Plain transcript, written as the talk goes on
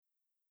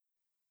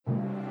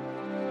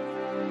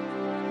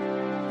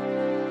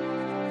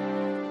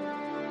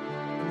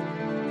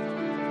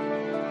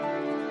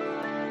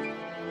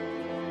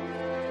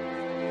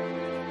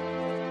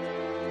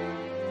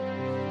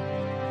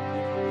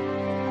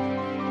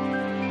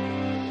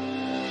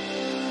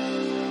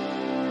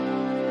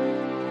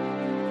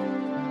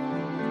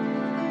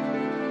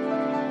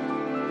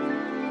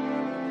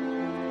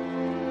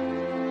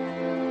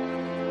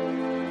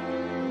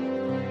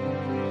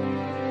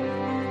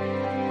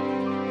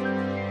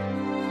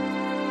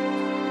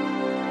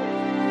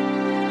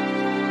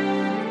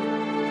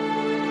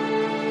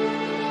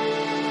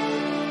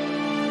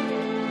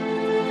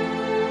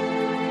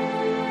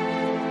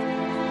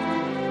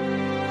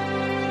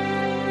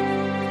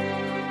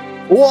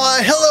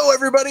Why, hello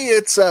everybody,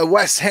 it's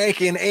Wes,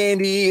 Hank, and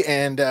Andy,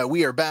 and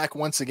we are back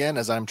once again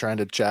as I'm trying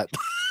to chat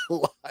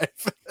live.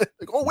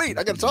 Like, oh wait,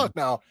 I gotta talk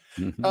now.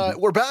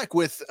 We're back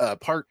with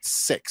part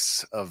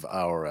 6 of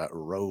our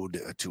Road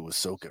to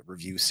Ahsoka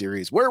review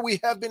series, where we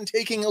have been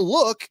taking a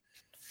look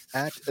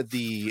at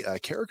the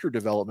character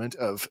development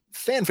of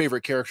fan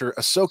favorite character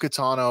Ahsoka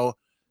Tano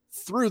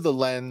through the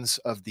lens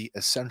of the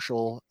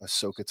Essential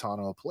Ahsoka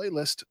Tano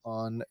playlist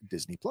on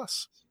Disney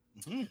Plus.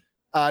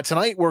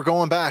 Tonight we're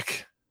going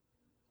back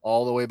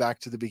all the way back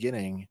to the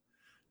beginning.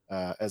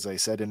 As I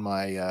said in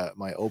my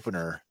my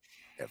opener,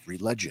 every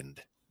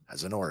legend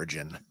has an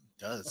origin. It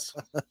does.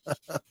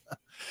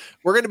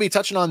 We're going to be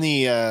touching on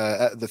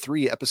the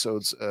 3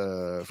 episodes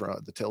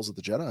from the Tales of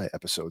the Jedi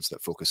episodes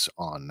that focus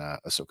on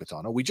Ahsoka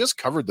Tano. We just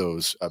covered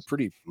those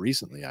pretty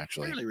recently,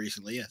 actually. Fairly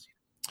recently, yes.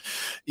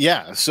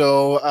 Yeah,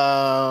 so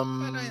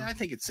But I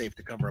think it's safe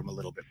to cover them a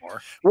little bit more.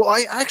 well,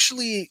 I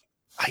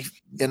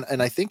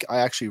think I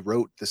actually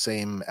wrote the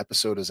same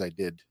episode as I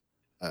did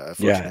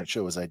Fortunate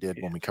Show as I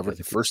did when we covered it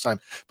the first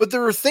time. But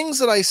there are things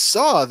that I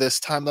saw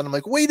this time that I'm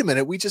like, wait a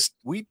minute, we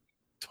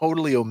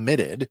totally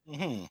omitted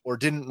or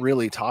didn't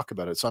really talk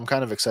about it. So I'm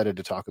kind of excited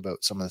to talk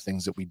about some of the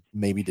things that we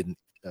maybe didn't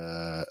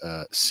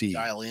see.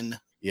 Dial in.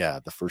 Yeah,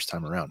 the first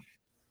time around.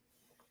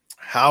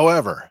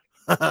 However,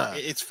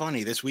 it's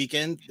funny. This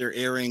weekend, they're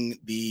airing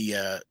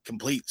the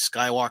complete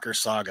Skywalker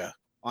saga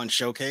on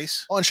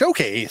Showcase. On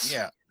Showcase?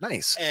 Yeah.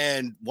 Nice.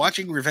 And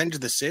watching Revenge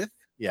of the Sith,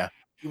 yeah,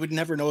 you would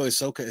never know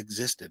Ahsoka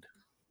existed.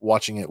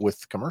 Watching it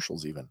with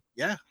commercials even.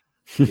 Yeah.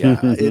 Yeah,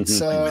 it's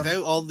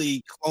without all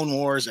the Clone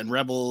Wars and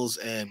Rebels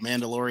and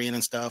Mandalorian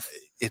and stuff.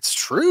 It's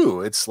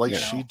true. It's like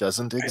she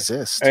doesn't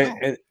exist.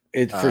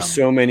 And for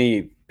so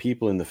many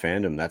people in the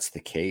fandom, that's the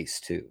case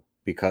too.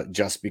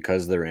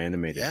 Because they're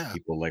animated,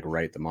 people like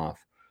write them off.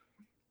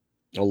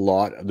 A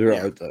lot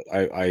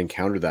I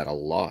encountered that a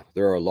lot.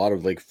 There are a lot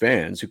of like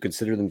fans who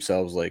consider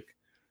themselves like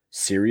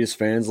serious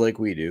fans like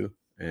we do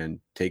and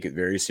take it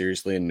very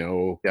seriously and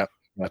know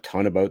a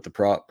ton about the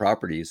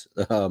properties.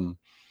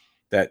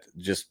 That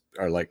just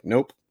are like,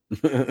 nope.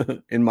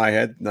 In my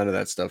head, none of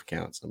that stuff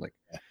counts. I'm like,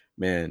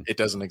 man, it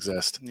doesn't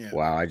exist. Yeah.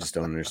 Wow, I just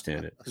don't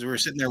understand it. Because we were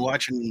sitting there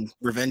watching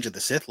Revenge of the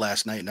Sith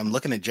last night, and I'm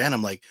looking at Jen.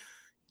 I'm like,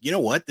 you know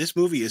what? This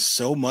movie is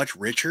so much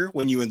richer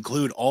when you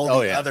include all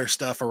the other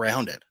stuff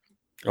around it.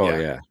 Oh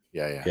yeah.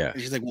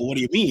 And she's like, well, what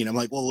do you mean? I'm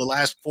like, well, the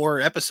last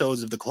 4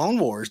 episodes of the Clone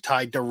Wars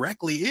tied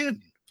directly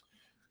in.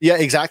 Yeah,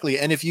 exactly.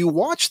 And if you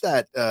watch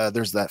that,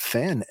 there's that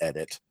fan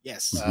edit.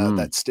 Yes.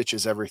 That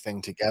stitches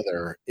everything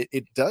together.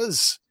 It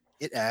does.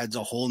 It adds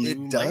a whole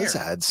new does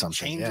layer. add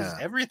something. It changes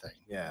everything.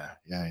 Yeah,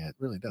 it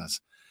really does.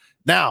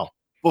 Now,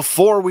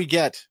 before we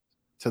get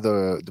to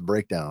the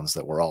breakdowns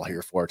that we're all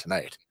here for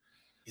tonight,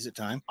 is it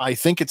time? I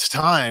think it's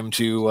time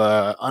to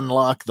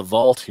unlock the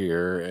vault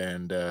here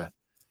and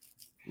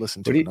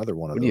listen to another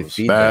one of those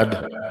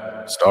bad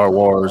Star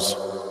Wars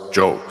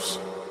jokes.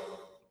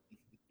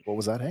 What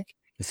was that, Hank?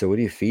 So what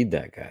do you feed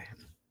that guy?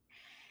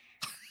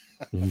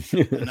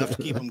 Enough to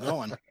keep him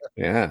going.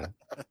 Yeah.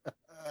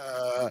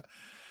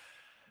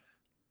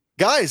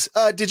 Guys,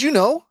 did you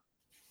know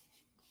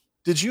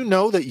that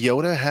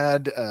Yoda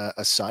had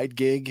a side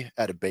gig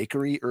at a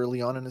bakery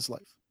early on in his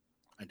life?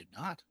 I did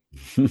not.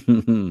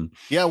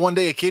 Yeah, one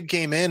day a kid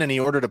came in and he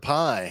ordered a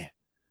pie,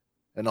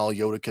 and all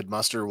Yoda could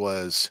muster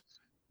was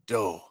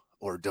dough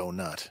or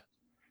donut.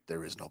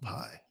 There is no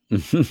pie.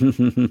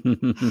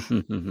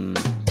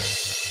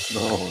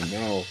 Oh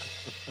no.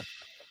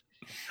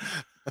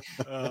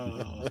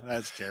 Oh,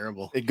 that's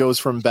terrible. It goes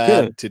from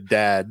bad to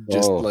dad,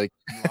 just like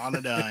on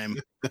a dime.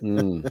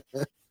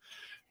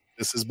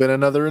 This has been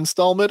another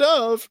installment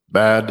of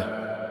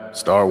Bad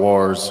Star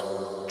Wars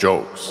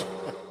jokes.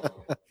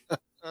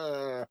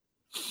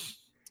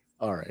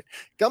 All right.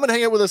 Come and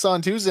hang out with us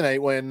on Tuesday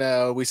night when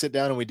we sit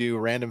down and we do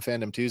Random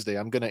Fandom Tuesday.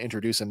 I'm going to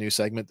introduce a new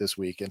segment this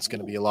week. It's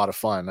going to be a lot of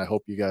fun. I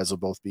hope you guys will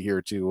both be here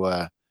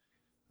to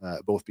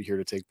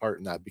take part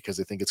in that, because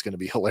I think it's going to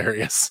be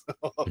hilarious.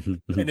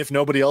 And if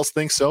nobody else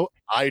thinks so,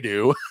 I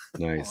do.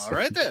 Nice. All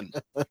right, then.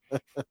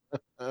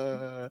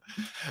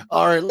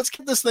 All right, let's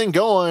get this thing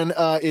going.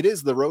 It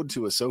is the Road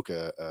to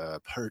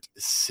Ahsoka, part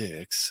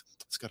 6.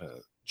 It's got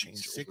to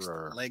change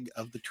over our leg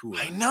of the tour.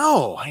 I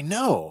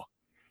know.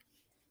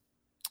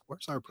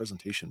 Where's our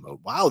presentation mode?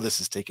 Wow, this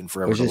is taking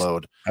forever to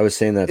load. I was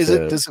saying that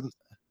to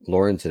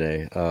Lauren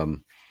today.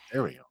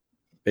 There we go.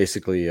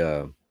 Basically,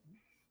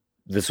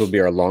 this will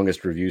be our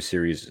longest review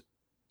series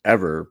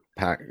ever.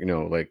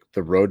 Like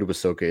the Road to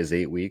Ahsoka is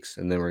 8 weeks,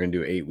 and then we're gonna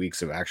do 8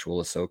 weeks of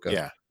actual Ahsoka.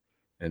 Yeah,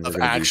 and of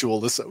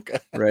actual Ahsoka,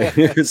 right?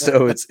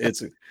 So it's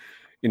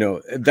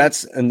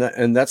that's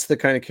the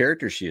kind of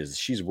character she is.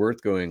 She's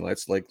worth going.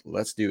 Let's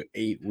do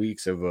 8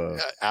 weeks of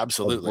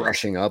absolutely of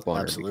brushing up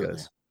on absolutely. her,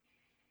 because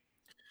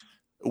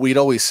we'd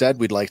always said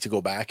we'd like to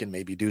go back and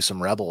maybe do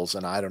some Rebels,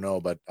 and I don't know,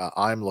 but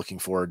I'm looking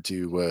forward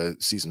to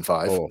season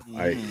 5.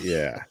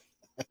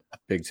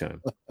 Big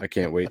time. I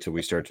can't wait till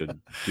we start to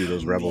do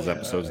those Rebels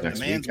episodes next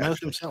week.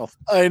 Himself.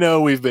 I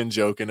know we've been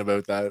joking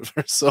about that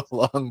for so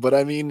long, but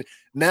I mean,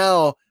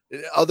 now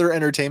Other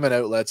entertainment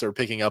outlets are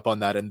picking up on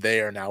that, and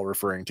they are now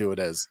referring to it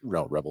as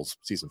Rebels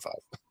Season 5.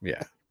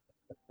 Yeah.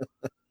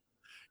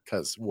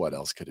 Because what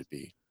else could it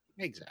be?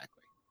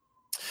 Exactly.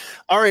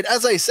 All right.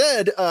 As I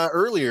said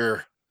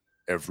earlier,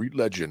 every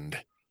legend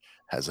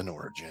has an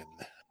origin.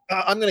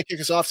 I'm going to kick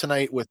us off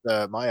tonight with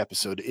my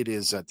episode. It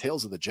is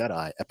Tales of the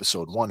Jedi,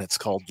 Episode 1. It's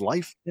called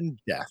Life and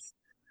Death.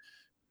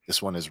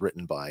 This one is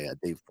written by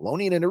Dave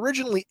Filoni, and it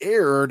originally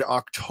aired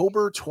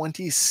October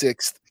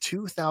 26th,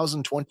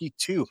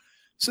 2022.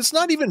 So it's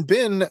not even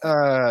been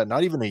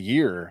not even a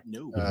year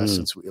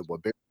since we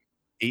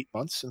 8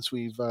 months since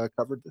we've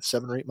covered this,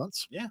 7 or 8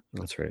 months. Yeah,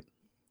 that's right.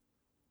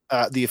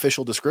 The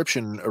official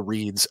description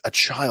reads: a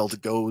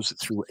child goes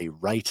through a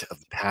rite of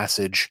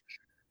passage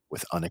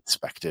with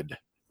unexpected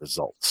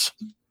results.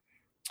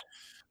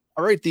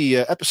 All right, the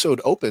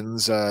episode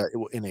opens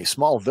in a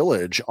small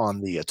village on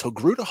the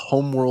Torgruta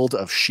homeworld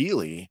of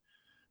Sheely,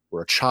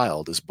 where a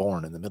child is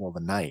born in the middle of the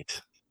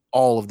night.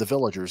 All of the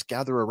villagers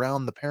gather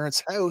around the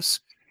parents' house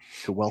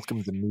to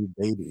welcome the new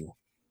baby,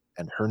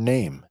 and her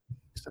name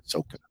is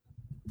Ahsoka.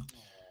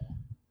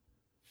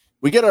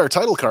 We get our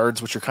title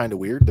cards, which are kind of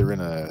weird. They're in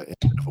a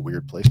bit of a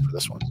weird place for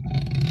this one.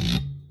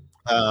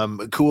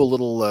 Cool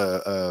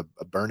little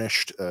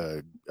burnished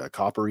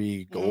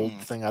coppery gold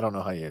thing. I don't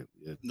know how you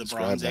the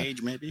Bronze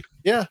Age, maybe.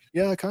 Yeah,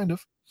 kind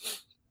of.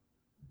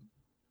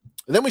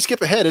 And then we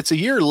skip ahead. It's a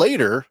year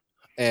later,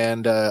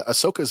 and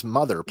Ahsoka's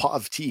mother,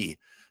 Pav T,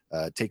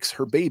 takes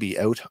her baby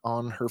out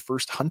on her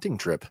first hunting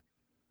trip.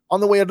 On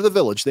the way out of the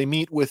village, they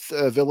meet with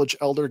village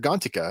elder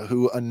Gantika,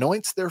 who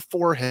anoints their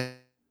foreheads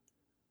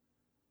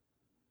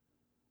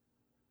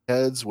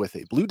with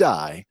a blue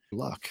dye.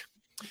 Luck.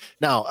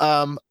 Now,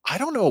 I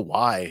don't know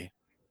why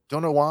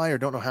or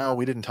don't know how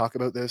we didn't talk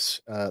about this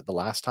the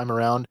last time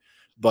around,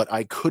 but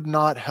I could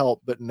not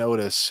help but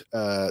notice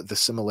the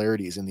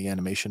similarities in the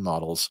animation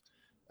models.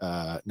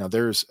 Now,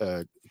 there's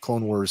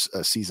Clone Wars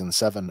Season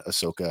 7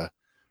 Ahsoka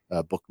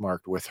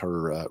bookmarked with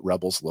her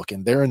Rebels look,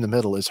 and there in the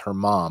middle is her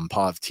mom,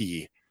 Pav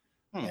T.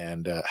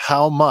 And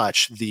how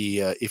much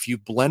if you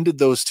blended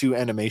those two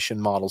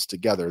animation models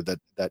together,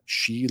 that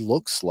she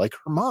looks like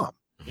her mom.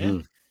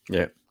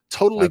 Yeah.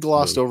 Totally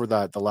glossed over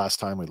that the last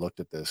time we looked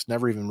at this.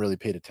 Never even really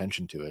paid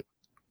attention to it.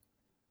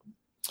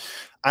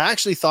 I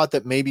actually thought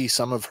that maybe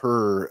some of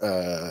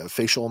her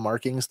facial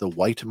markings, the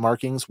white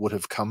markings, would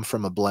have come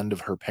from a blend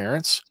of her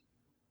parents.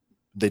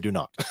 They do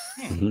not.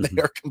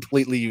 They are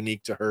completely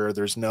unique to her.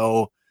 There's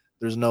no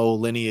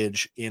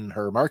lineage in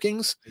her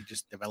markings. They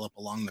just develop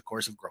along the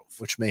course of growth,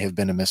 which may have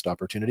been a missed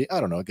opportunity. I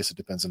don't know. I guess it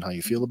depends on how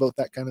you feel about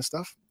that kind of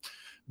stuff.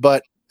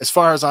 But as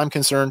far as I'm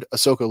concerned,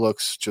 Ahsoka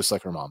looks just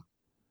like her mom.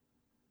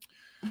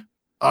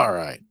 All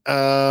right.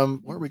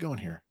 Where are we going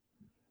here?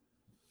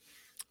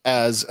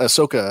 As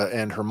Ahsoka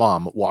and her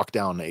mom walk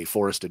down a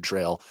forested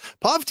trail,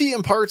 Pavti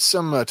imparts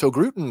some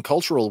Togrutan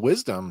cultural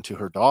wisdom to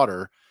her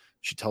daughter.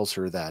 She tells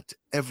her that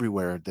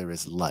everywhere there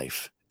is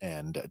life,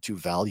 and to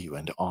value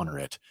and honor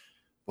it,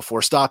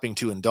 before stopping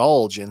to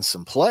indulge in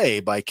some play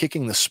by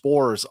kicking the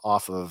spores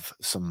off of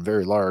some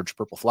very large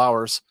purple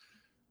flowers.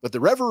 But the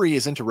reverie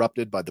is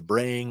interrupted by the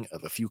braying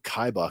of a few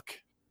kaibuck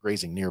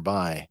grazing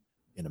nearby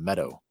in a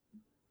meadow.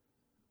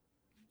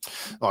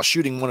 While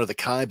shooting one of the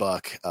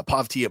kaibuck,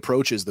 Pavti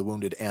approaches the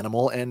wounded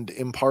animal and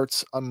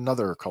imparts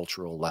another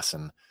cultural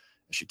lesson.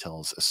 She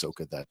tells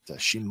Ahsoka that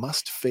she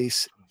must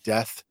face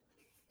death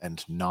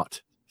and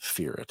not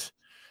fear it.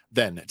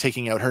 Then,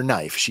 taking out her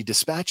knife, she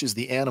dispatches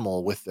the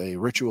animal with a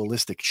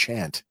ritualistic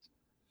chant.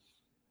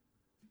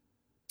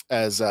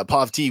 As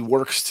Pavti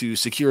works to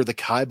secure the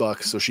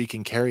kaibuck so she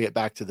can carry it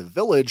back to the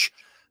village,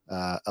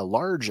 a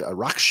large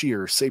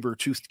Rakshir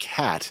saber-toothed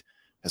cat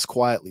has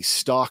quietly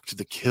stalked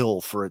the kill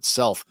for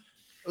itself.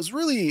 I was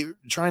really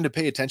trying to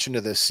pay attention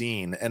to this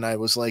scene, and I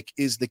was like,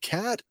 is the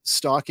cat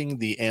stalking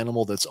the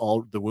animal that's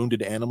all the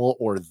wounded animal,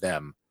 or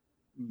them?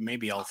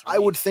 Maybe all three. I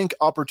would think,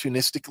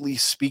 opportunistically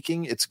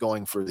speaking, it's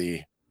going for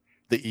the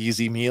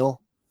easy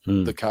meal,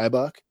 the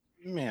kaibuck.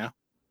 Yeah.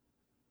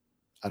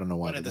 I don't know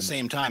why. But at the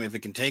same time, if it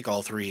can take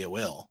all three, it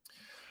will.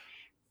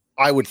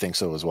 I would think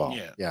so as well.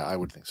 Yeah, I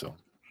would think so.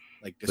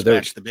 Like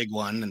dispatch the big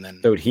one and then...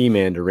 That would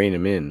He-Man to rein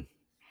him in.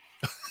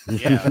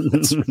 Yeah,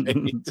 that's right.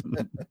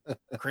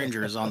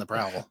 Cringer is on the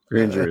prowl.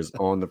 Cringer is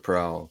on the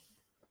prowl.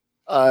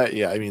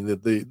 Yeah, I mean,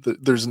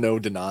 there's no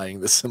denying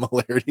the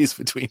similarities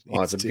between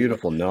these it's a two.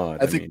 beautiful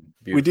nod. I think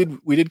we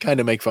did kind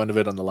of make fun of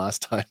it on the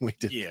last time we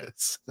did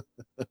this.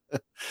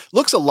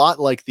 Looks a lot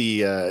like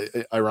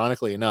the,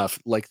 ironically enough,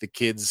 like the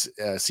kids'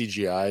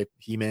 CGI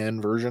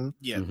He-Man version.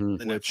 Yeah,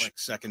 the Netflix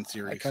second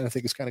series. I kind of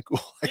think it's kind of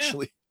cool,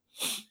 actually.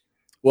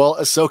 Well,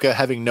 Ahsoka,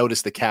 having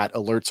noticed the cat,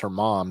 alerts her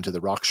mom to the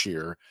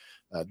Rakshir.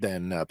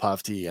 Then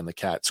Pavti and the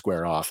cat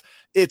square off.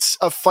 It's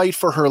a fight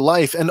for her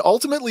life, and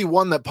ultimately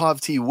one that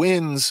Pavti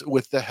wins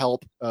with the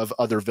help of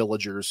other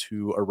villagers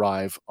who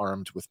arrive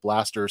armed with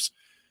blasters.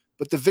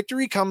 But the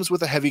victory comes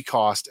with a heavy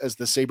cost, as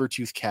the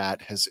saber-toothed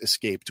cat has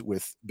escaped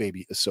with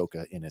baby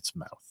Ahsoka in its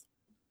mouth.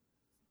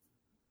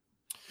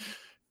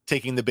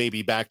 Taking the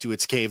baby back to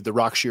its cave, the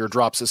Rakshir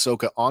drops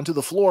Ahsoka onto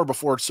the floor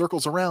before it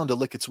circles around to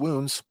lick its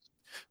wounds.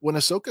 When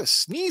Ahsoka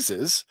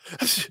sneezes,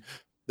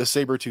 the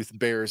saber-tooth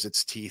bares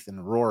its teeth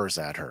and roars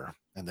at her,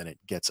 and then it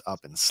gets up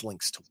and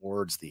slinks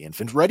towards the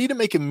infant, ready to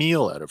make a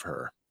meal out of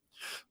her.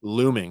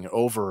 Looming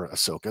over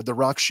Ahsoka, the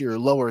Rockshear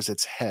lowers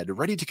its head,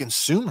 ready to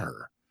consume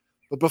her.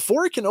 But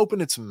before it can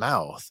open its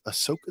mouth,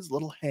 Ahsoka's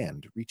little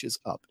hand reaches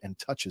up and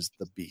touches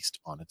the beast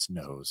on its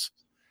nose.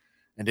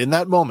 And in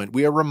that moment,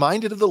 we are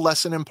reminded of the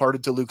lesson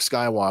imparted to Luke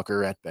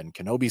Skywalker at Ben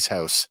Kenobi's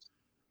house.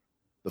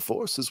 The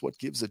Force is what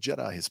gives a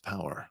Jedi his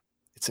power.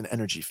 It's an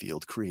energy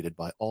field created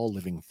by all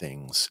living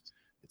things.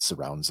 It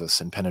surrounds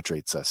us and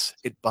penetrates us.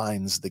 It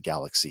binds the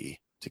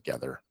galaxy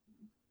together.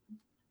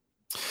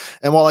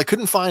 And while I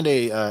couldn't find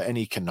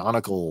any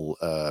canonical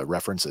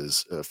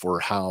references for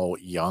how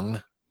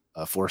young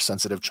a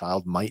Force-sensitive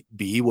child might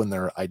be when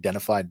they're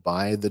identified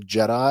by the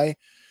Jedi,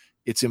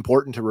 it's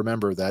important to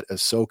remember that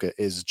Ahsoka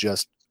is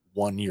just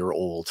 1 year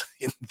old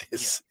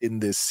in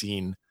this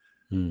scene.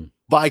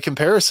 By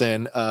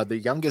comparison,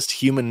 the youngest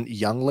human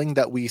youngling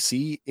that we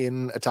see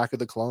in Attack of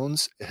the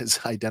Clones is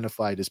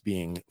identified as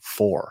being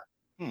 4.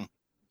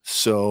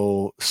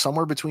 So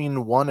somewhere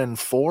between 1 and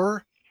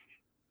 4,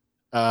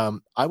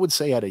 I would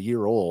say at a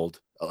year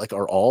old, like,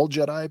 are all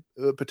Jedi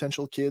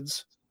potential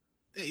kids?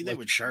 They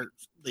would start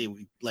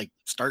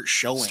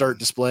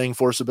displaying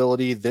Force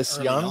ability this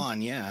early young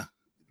on, yeah.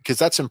 Because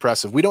that's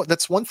impressive.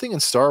 That's one thing in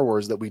Star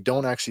Wars that we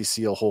don't actually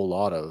see a whole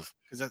lot of.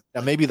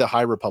 Now, maybe the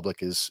High Republic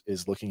is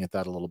looking at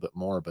that a little bit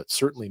more, but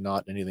certainly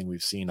not anything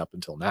we've seen up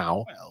until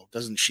now. Well,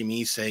 doesn't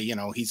Shmi say,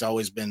 he's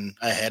always been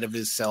ahead of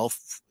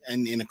himself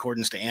and in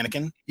accordance to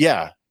Anakin?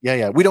 Yeah.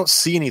 We don't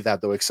see any of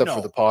that, though, except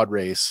for the pod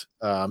race.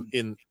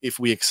 If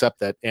we accept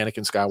that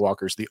Anakin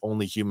Skywalker is the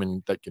only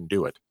human that can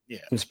do it. Yeah.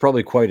 It's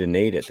probably quite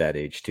innate at that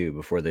age, too,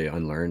 before they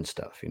unlearn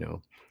stuff,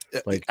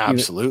 Like,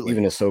 absolutely.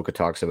 Even Ahsoka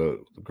talks about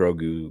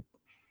Grogu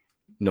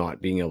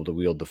not being able to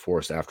wield the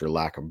Force after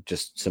lack of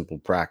just simple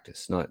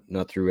practice, not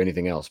through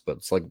anything else, but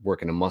it's like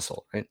working a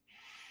muscle, right?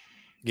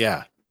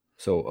 Yeah.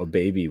 So a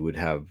baby would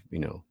have,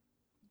 it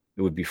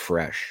would be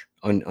fresh,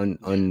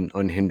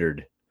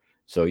 unhindered.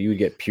 So you would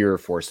get pure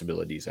Force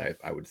abilities.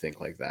 I would think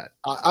like that.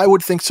 I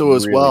would think so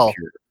as well.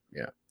 Pure.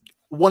 Yeah.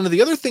 One of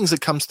the other things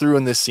that comes through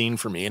in this scene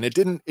for me, and it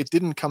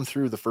didn't come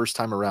through the first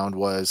time around,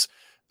 was,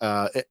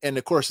 and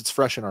of course it's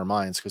fresh in our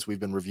minds because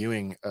we've been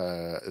reviewing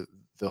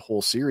the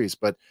whole series,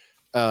 but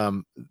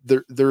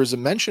there is a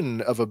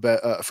mention of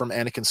from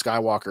Anakin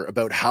Skywalker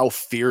about how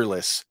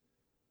fearless,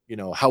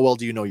 how well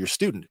do you know your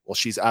student? Well,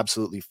 she's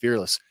absolutely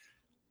fearless.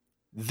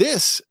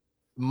 This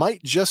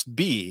might just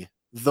be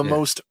the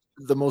most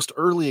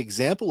early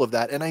example of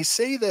that. And I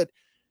say that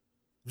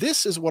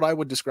this is what I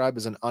would describe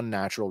as an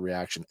unnatural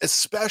reaction,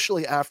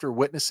 especially after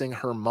witnessing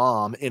her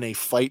mom in a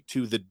fight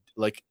to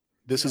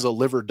this is a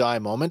live or die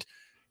moment.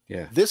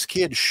 Yeah. This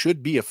kid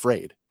should be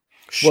afraid.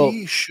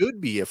 She should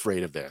be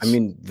afraid of this. I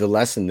mean, the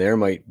lesson there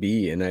might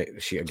be, and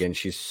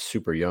she's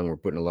super young. We're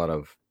putting a lot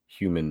of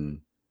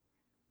human,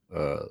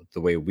 the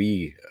way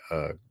we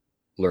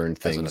learn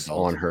things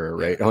on her,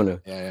 right?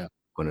 Yeah.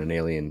 On an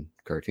alien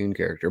cartoon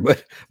character,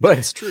 but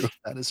it's true.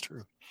 That is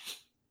true.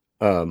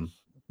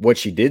 What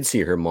she did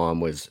see her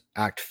mom was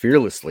act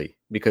fearlessly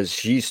because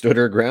she stood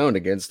her ground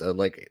against a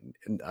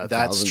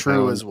that's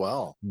true as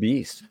well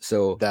beast.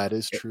 So that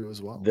is true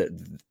as well.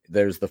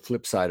 There's the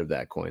flip side of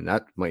that coin.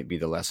 That might be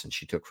the lesson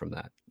she took from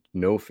that.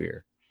 No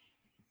fear.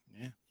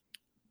 Yeah.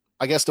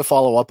 I guess to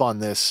follow up on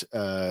this,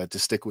 to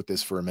stick with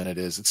this for a minute,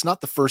 is it's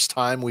not the first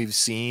time we've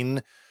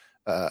seen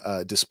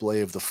a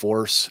display of the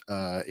Force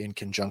in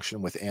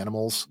conjunction with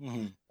animals.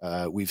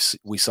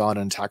 We saw it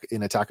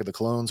in Attack of the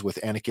Clones with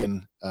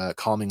Anakin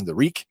calming the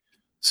Reek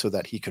so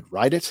that he could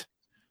ride it.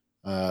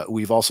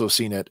 We've also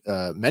seen it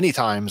many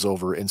times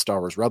over in Star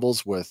Wars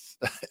Rebels with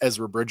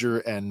Ezra Bridger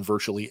and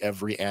virtually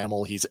every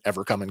animal he's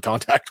ever come in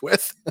contact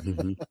with.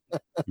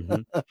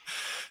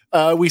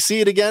 We see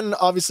it again,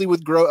 obviously,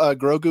 with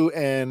Grogu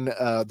and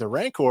the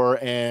Rancor,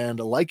 and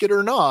like it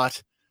or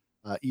not,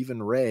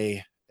 even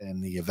Rey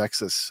and the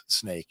Avexis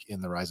snake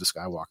in The Rise of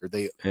Skywalker,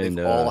 they've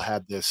all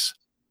had this.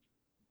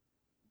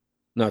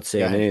 Not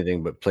saying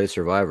anything, but play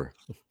Survivor.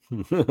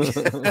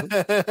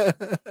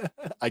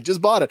 I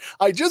just bought it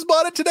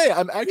today.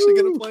 I'm actually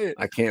going to play it.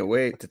 I can't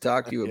wait to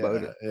talk to you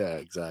about it. Yeah,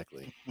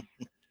 exactly.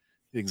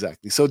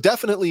 Exactly. So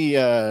definitely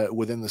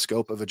within the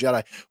scope of a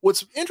Jedi.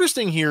 What's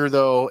interesting here,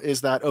 though, is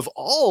that of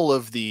all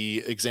of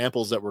the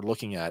examples that we're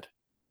looking at,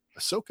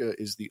 Ahsoka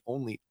is the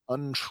only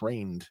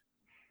untrained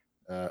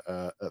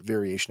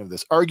variation of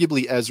this.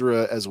 Arguably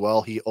Ezra as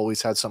well. He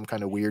always had some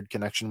kind of weird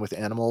connection with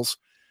animals.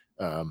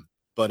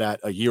 But at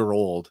a year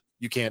old,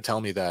 you can't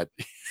tell me that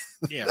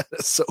that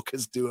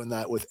Ahsoka's doing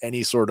that with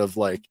any sort of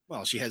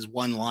well, she has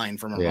one line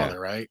from her mother,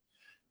 right?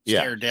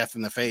 Stare death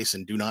in the face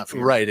and do not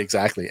fear. Right,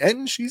 exactly.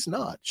 And she's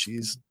not.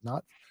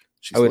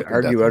 I would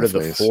argue out of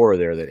the 4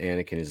 there that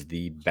Anakin is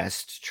the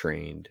best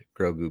trained,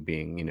 Grogu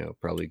being,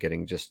 probably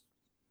getting just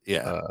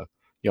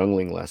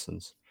youngling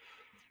lessons.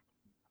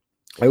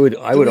 I would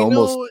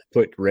almost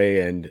put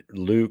Rey and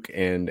Luke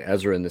and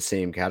Ezra in the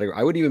same category.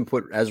 I would even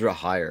put Ezra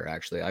higher,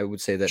 actually. I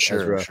would say that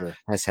Ezra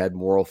has had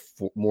more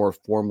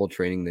formal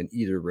training than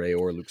either Rey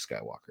or Luke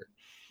Skywalker.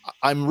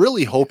 I'm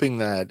really hoping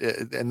that,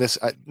 and this,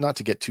 not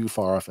to get too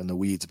far off in the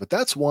weeds, but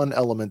that's one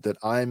element that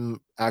I'm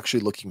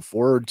actually looking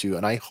forward to,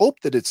 and I hope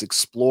that it's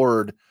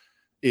explored,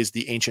 is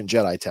the ancient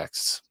Jedi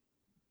texts.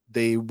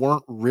 They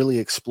weren't really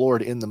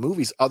explored in the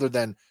movies, other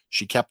than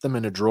she kept them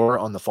in a drawer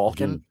on the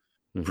Falcon. Mm-hmm.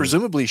 Mm-hmm.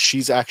 Presumably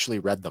she's actually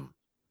read them,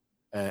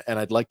 and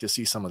I'd like to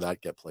see some of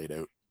that get played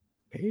out.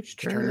 Page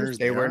turners,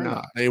 they were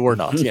not. They were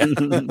not. Yeah.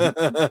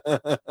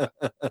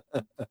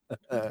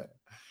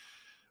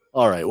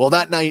 All right. Well,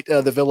 that night,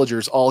 the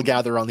villagers all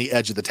gather on the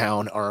edge of the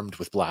town, armed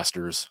with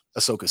blasters.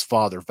 Ahsoka's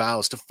father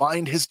vows to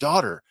find his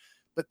daughter,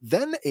 but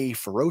then a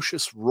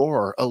ferocious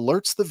roar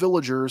alerts the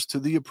villagers to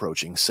the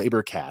approaching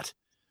saber cat.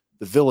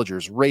 The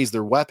villagers raise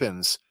their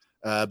weapons,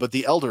 but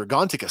the elder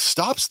Gontica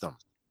stops them.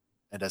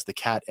 And as the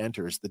cat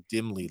enters the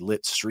dimly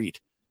lit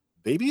street,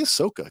 baby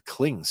Ahsoka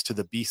clings to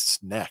the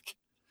beast's neck.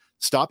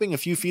 Stopping a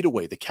few feet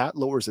away, the cat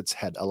lowers its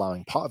head,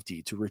 allowing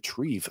Pavti to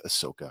retrieve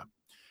Ahsoka.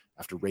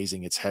 After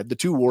raising its head, the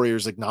two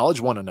warriors acknowledge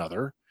one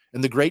another,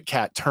 and the great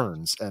cat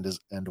turns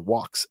and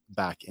walks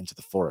back into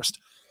the forest.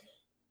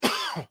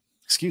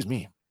 Excuse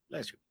me.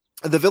 Bless you.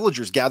 The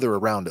villagers gather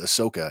around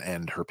Ahsoka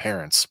and her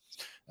parents.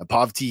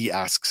 Pavti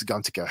asks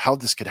Gontica how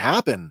this could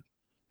happen,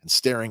 and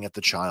staring at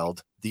the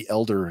child, the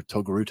elder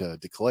Torgruta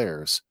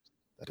declares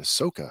that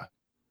Ahsoka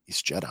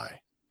is Jedi.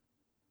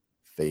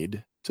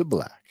 Fade to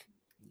black.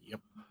 Yep.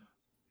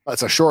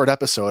 It's a short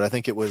episode. I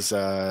think it was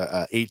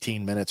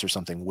 18 minutes or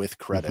something with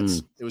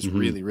credits. Mm-hmm. It was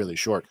really, really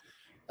short.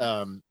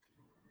 The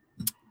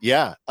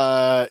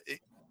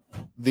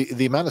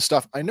amount of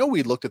stuff. I know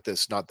we looked at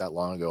this not that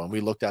long ago, and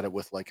we looked at it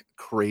with like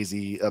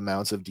crazy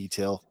amounts of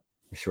detail.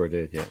 We sure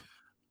did, yeah.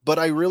 But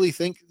I really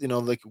think,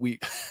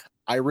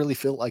 I really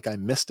feel like I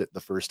missed it the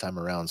first time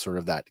around, sort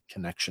of that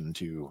connection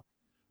to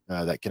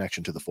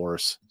the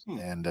Force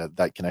and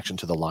that connection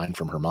to the line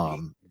from her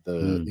mom,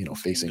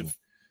 facing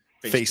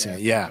it.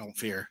 Yeah. Don't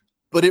fear.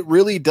 But it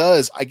really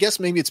does. I guess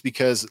maybe it's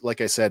because, like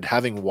I said,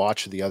 having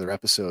watched the other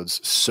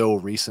episodes so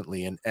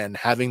recently and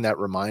having that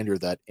reminder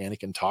that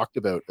Anakin talked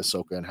about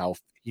Ahsoka and how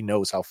he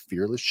knows how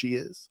fearless she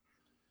is,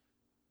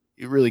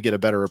 you really get a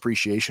better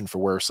appreciation for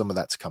where some of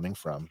that's coming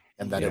from,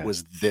 and that it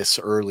was this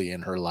early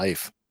in her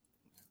life.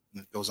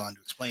 It goes on to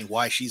explain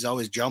why she's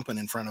always jumping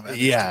in front of others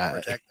to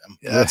protect them.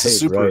 Yeah, that's a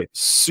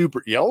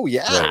super. Oh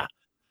yeah, right.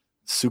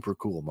 Super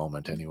cool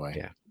moment. Anyway,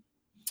 yeah.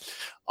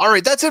 All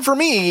right, that's it for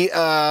me.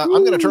 I'm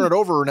going to turn it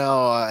over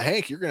now.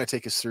 Hank, you're going to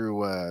take us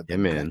through the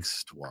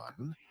next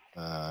one.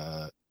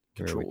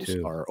 Controls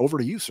are over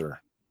to you, sir.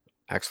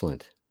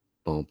 Excellent.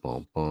 Boom,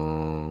 boom,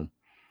 boom.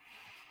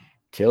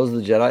 Tales of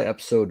the Jedi,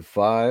 episode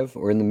 5.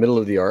 We're in the middle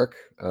of the arc,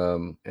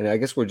 and I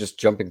guess we're just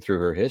jumping through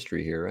her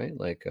history here, right?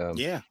 Like,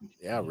 yeah,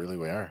 really,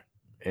 we are.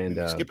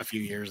 And skip a few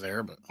years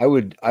there, but I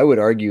would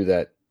argue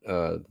that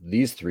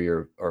these three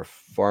are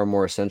far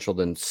more essential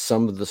than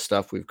some of the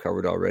stuff we've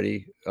covered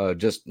already.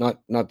 Just not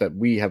that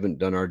we haven't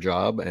done our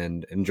job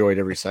and enjoyed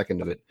every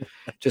second of it.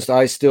 Just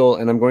I'm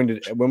going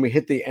to, when we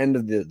hit the end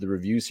of the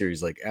review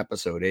series, like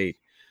episode 8,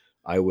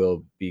 I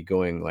will be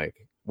going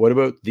like, what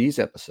about these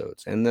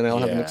episodes? And then I'll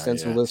have an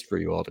extensive list for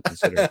you all to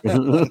consider.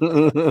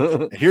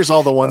 Here's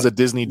all the ones that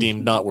Disney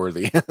deemed not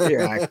worthy.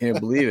 Yeah, I can't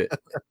believe it.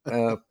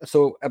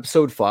 So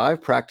episode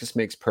 5, Practice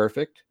Makes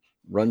Perfect.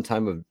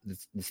 Runtime of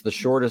it's the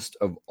shortest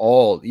of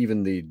all,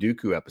 even the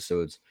Dooku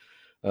episodes.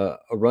 A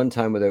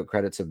runtime without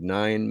credits of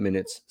 9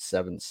 minutes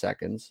 7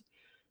 seconds.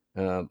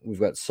 We've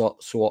got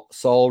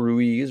Saul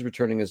Ruiz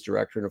returning as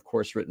director, and of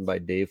course written by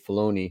Dave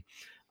Filoni.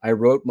 I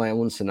wrote my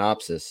own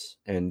synopsis,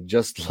 and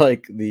just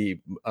like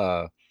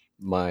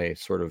my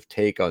sort of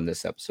take on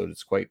this episode,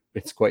 it's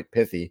quite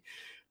pithy.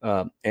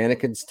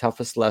 Anakin's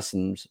toughest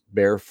lessons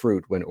bear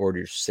fruit when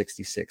Order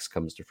 66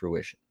 comes to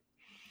fruition.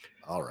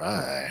 All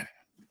right.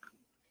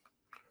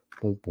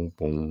 Boom, boom,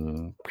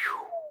 boom.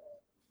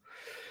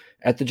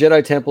 At the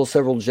Jedi Temple,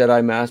 several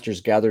Jedi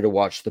Masters gather to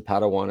watch the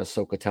Padawan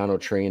Ahsoka Tano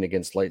train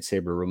against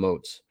lightsaber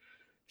remotes.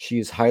 She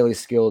is highly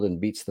skilled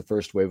and beats the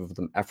first wave of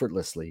them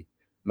effortlessly.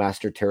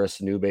 Master Terra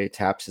Sanube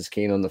taps his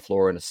cane on the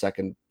floor, and a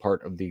second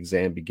part of the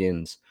exam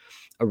begins.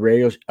 A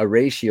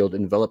ray shield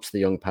envelops the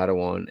young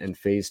Padawan, and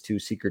Phase 2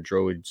 seeker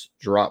droids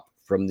drop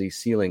from the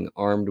ceiling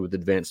armed with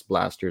advanced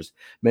blasters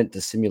meant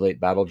to simulate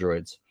battle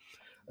droids.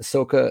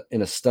 Ahsoka,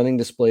 in a stunning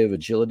display of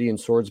agility and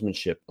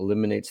swordsmanship,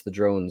 eliminates the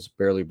drones,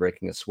 barely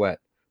breaking a sweat,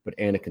 but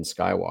Anakin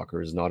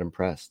Skywalker is not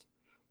impressed.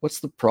 What's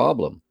the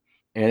problem?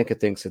 Anakin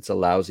thinks it's a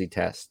lousy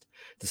test,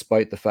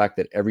 despite the fact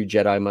that every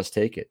Jedi must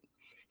take it.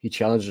 He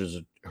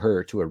challenges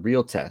her to a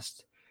real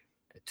test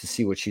to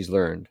see what she's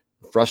learned.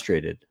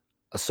 Frustrated,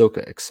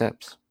 Ahsoka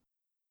accepts.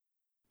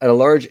 At a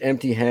large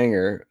empty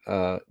hangar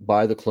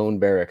by the clone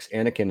barracks,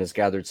 Anakin has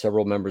gathered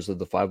several members of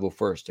the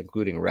 501st,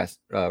 including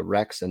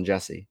Rex and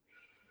Jesse.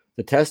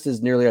 The test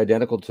is nearly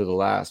identical to the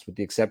last, with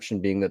the exception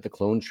being that the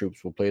clone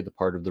troops will play the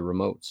part of the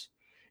remotes.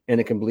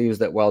 Anakin believes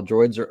that while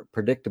droids are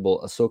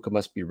predictable, Ahsoka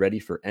must be ready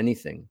for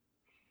anything.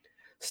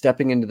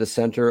 Stepping into the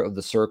center of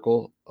the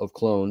circle of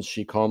clones,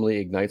 she calmly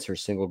ignites her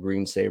single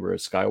green saber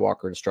as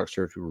Skywalker instructs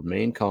her to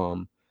remain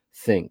calm,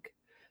 think,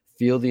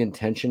 feel the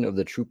intention of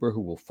the trooper who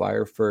will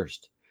fire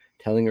first,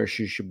 telling her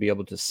she should be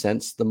able to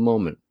sense the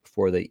moment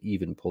before they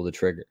even pull the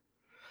trigger.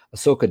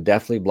 Ahsoka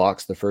deftly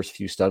blocks the first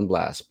few stun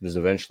blasts, but is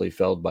eventually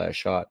felled by a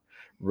shot,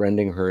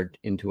 rending her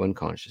into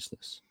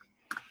unconsciousness.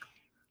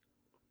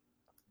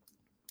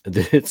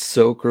 It's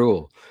so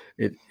cruel.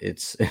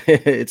 It's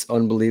it's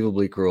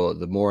unbelievably cruel.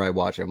 The more I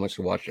watch it, I must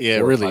have watched it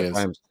 4 or 5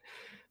 times.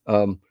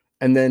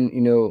 And then,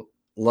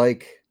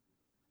 like,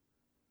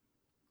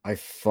 I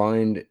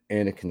find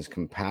Anakin's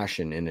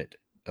compassion in it.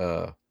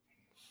 I'll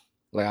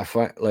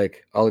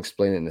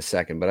explain it in a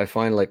second, but I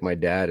find like my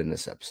dad in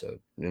this episode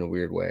in a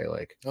weird way.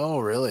 Like, oh,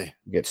 really?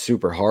 Get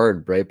super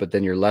hard, right? But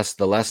then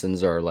the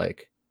lessons are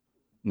like,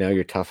 now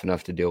you're tough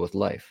enough to deal with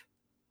life.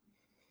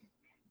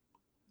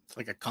 It's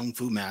like a kung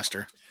fu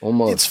master.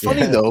 Almost. It's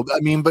funny though. I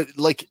mean, but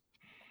like,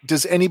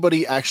 does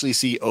anybody actually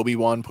see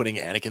Obi-Wan putting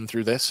Anakin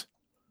through this?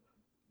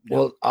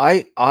 Well,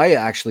 I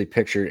actually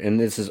pictured, and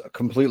this is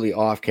completely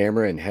off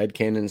camera and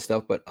headcanon and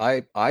stuff, but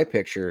I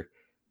picture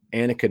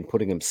Anakin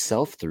putting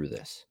himself through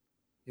this.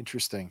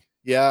 Interesting.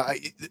 Yeah,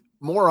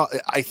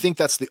 I think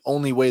that's the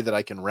only way that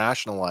I can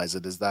rationalize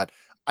it, is that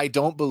I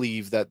don't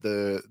believe that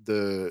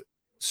the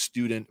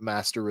student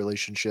master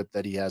relationship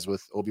that he has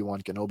with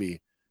Obi-Wan Kenobi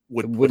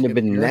wouldn't have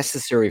been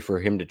necessary for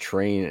him to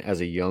train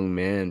as a young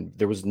man.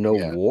 There was no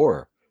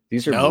war.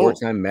 These are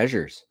wartime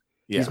measures.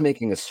 Yeah. He's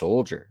making a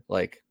soldier,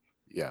 like,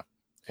 yeah,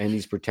 and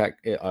he's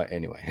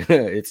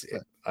anyway.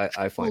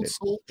 I find it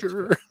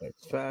soldier.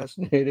 It's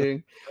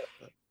fascinating.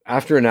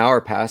 After an hour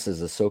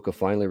passes, Ahsoka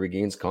finally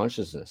regains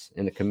consciousness.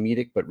 In a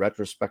comedic but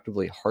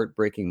retrospectively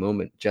heartbreaking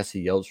moment,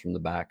 Jesse yells from the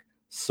back,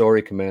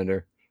 "Sorry,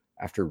 Commander,"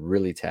 after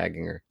really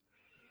tagging her.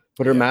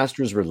 But her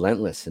master is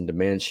relentless and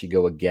demands she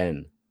go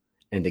again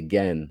and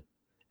again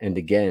and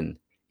again.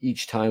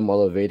 Each time,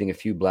 while evading a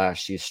few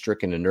blasts, she is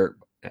stricken inert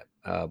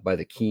by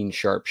the keen,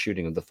 sharp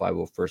shooting of the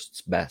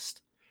 501st's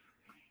best.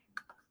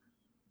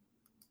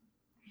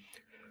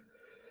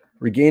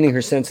 Regaining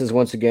her senses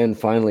once again,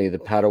 finally, the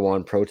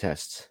Padawan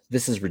protests.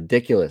 "This is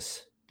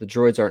ridiculous. The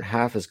droids aren't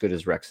half as good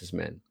as Rex's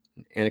men."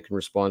 And Anakin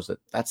responds that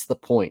that's the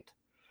point.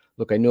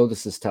 "Look, I know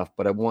this is tough,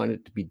 but I want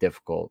it to be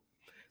difficult.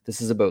 This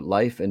is about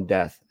life and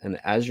death, and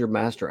as your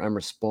master, I'm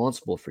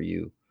responsible for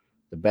you.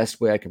 The best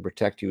way I can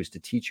protect you is to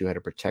teach you how to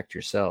protect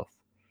yourself."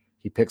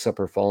 He picks up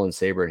her fallen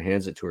saber and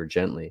hands it to her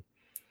gently.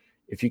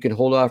 "If you can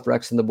hold off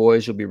Rex and the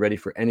boys, you'll be ready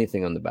for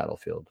anything on the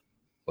battlefield.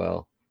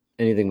 Well,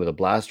 anything with a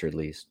blaster, at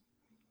least.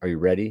 Are you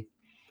ready?"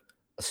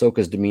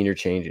 Ahsoka's demeanor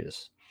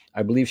changes.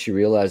 I believe she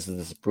realizes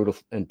this brutal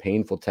and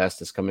painful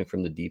test is coming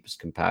from the deepest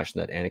compassion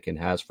that Anakin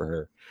has for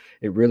her.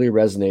 It really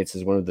resonates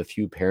as one of the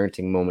few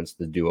parenting moments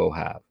the duo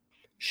have.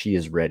 She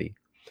is ready.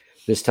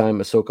 This time,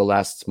 Ahsoka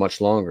lasts much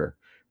longer,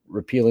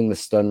 repealing the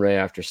stun ray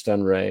after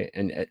stun ray,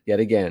 and yet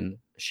again,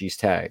 she's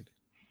tagged.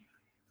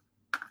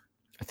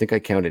 I think I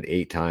counted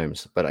 8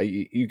 times, but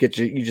you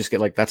just get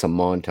like, that's a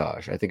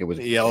montage. I think it was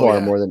far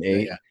more than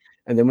 8. Yeah.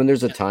 And then when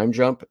there's a time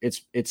jump, it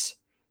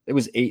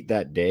was 8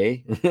 that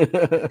day.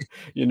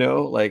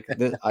 Like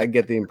I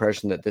get the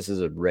impression that this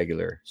is a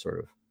regular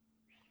sort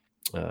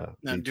of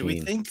now, do we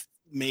think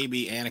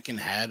maybe Anakin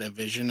had a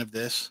vision of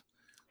this?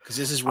 Because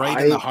this is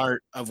right in the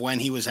heart of when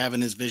he was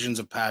having his visions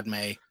of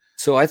Padme.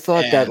 So I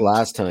thought that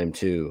last time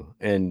too,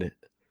 and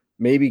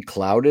maybe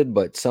clouded,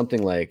 but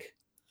something like,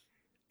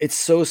 it's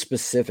so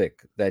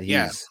specific that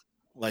he's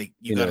like,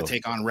 you got to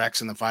take on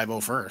Rex in the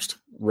 501st.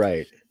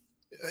 Right.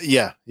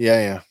 Yeah.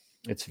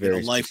 It's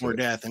very life specific. Or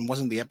death. And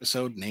wasn't the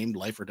episode named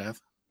Life or Death?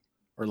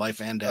 Or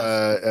Life and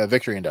Death?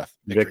 Victory and Death.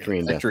 Victory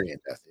and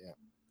Death.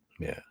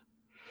 Yeah.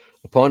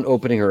 Upon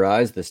opening her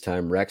eyes this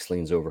time, Rex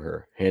leans over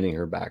her, handing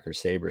her back her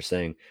saber,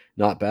 saying,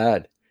 "Not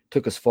bad.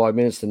 Took us 5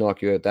 minutes to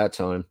knock you out that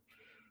time."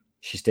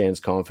 She stands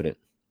confident.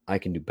 "I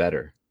can do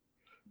better."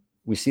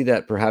 We see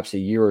that perhaps a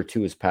year or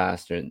 2 has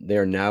passed, and they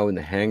are now in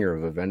the hangar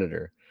of a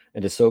Venator,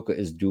 and Ahsoka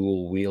is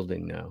dual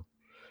wielding now.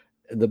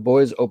 The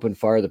boys open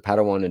fire. The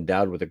Padawan,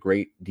 endowed with a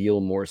great deal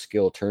more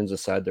skill, turns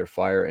aside their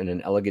fire in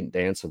an elegant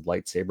dance of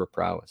lightsaber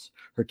prowess,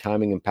 her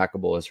timing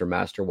impeccable as her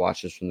master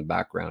watches from the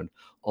background,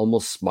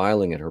 almost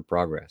smiling at her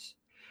progress.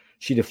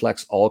 She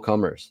deflects all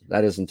comers,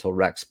 that is until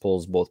Rex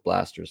pulls both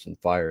blasters and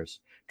fires.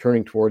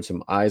 Turning towards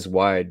him, eyes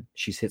wide,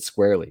 she's hit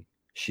squarely.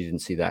 She didn't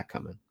see that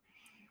coming.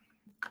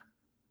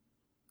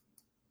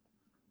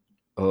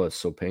 Oh, it's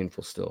so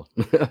painful still.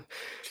 Yeah.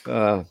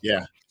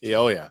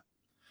 Oh, yeah.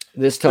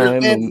 This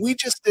time... And we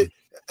just did...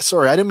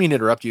 Sorry, I didn't mean to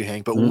interrupt you,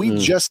 Hank, but we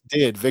just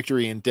did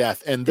Victory and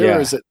Death, and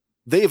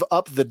they've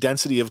upped the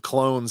density of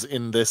clones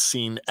in this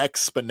scene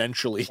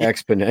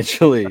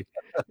exponentially.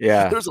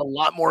 Yeah. There's a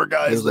lot more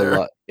guys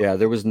there. Yeah,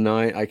 there was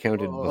 9. I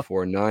counted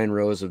before, 9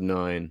 rows of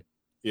 9.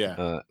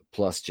 Yeah.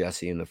 Plus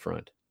Jesse in the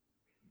front.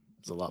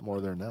 There's a lot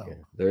more there now. Yeah,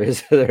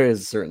 there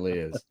certainly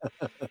is.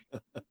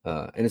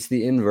 And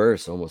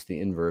it's almost the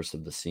inverse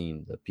of the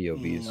scene. The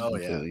POV is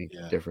completely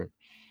different.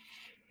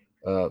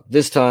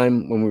 This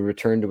time, when we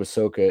return to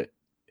Ahsoka,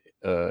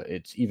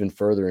 it's even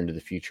further into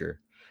the future.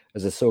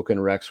 As Ahsoka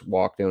and Rex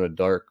walk down a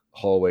dark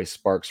hallway,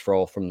 sparks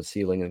fall from the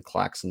ceiling and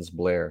klaxons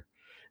blare,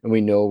 and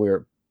we know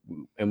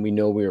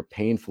we are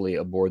painfully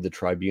aboard the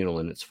Tribunal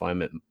in its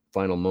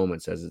final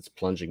moments as it's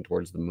plunging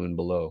towards the moon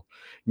below,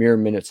 mere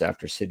minutes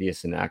after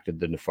Sidious enacted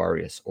the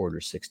nefarious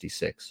Order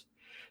 66.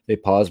 They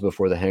pause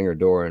before the hangar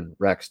door, and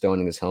Rex,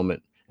 donning his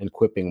helmet and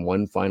quipping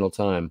one final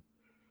time,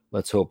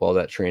 "Let's hope all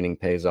that training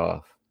pays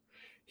off."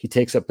 He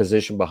takes up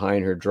position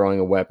behind her, drawing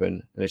a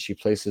weapon, and as she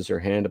places her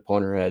hand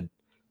upon her head,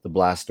 the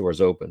blast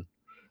doors open.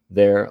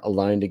 There,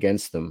 aligned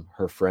against them,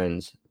 her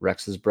friends,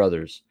 Rex's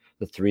brothers,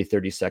 the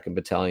 332nd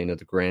Battalion of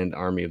the Grand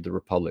Army of the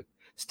Republic,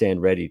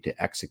 stand ready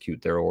to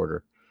execute their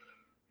order.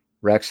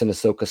 Rex and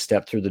Ahsoka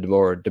step through the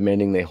door,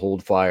 demanding they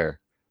hold fire.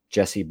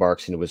 Jesse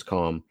barks into his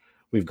comm.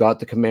 "We've got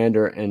the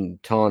commander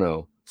and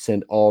Tano.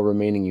 Send all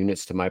remaining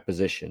units to my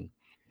position."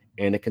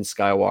 Anakin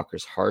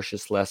Skywalker's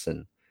harshest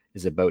lesson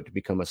is about to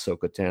become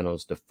Ahsoka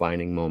Tano's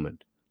defining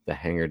moment. The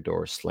hangar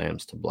door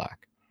slams to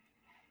black.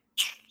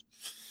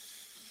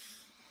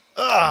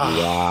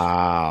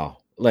 Wow.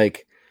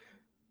 Like,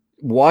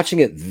 watching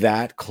it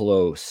that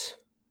close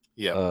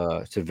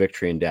to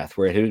victory and death,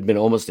 where it had been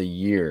almost a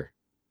year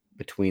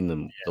between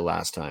them the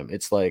last time.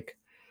 It's like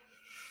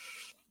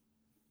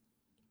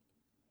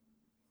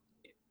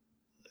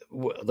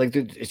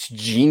it's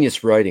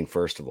genius writing,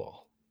 first of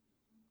all.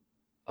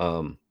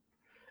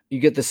 You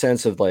get the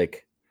sense of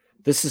like,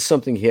 this is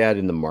something he had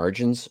in the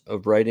margins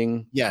of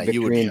writing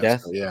victory and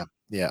death. So,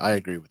 yeah, I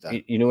agree with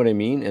that. You know what I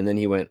mean? And then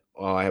he went,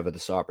 "Oh, I have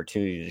this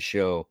opportunity to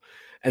show."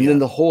 And then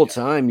the whole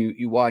time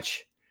you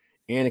watch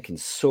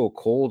Anakin's so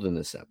cold in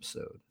this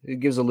episode.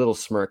 It gives a little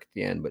smirk at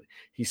the end, but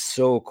he's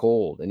so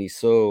cold, and he's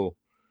so,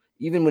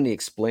 even when he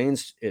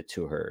explains it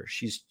to her,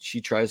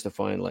 she tries to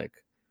find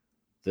like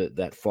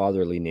that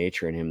fatherly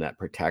nature in him, that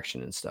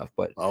protection and stuff.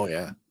 But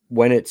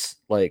when it's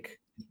like,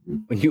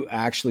 when you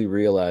actually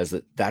realize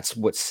that that's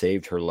what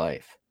saved her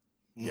life.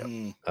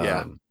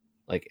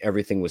 Like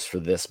everything was for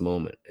this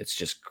moment. It's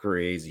just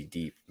crazy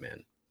deep,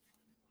 man.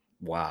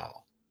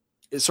 Wow.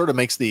 It sort of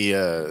makes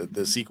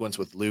the sequence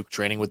with Luke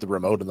training with the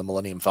remote and the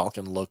Millennium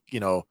Falcon look,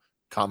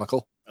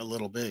 comical. A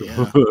little bit,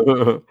 yeah.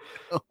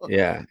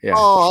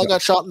 Oh, I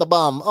got shot in the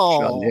bum.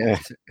 Oh,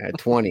 at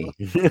 20.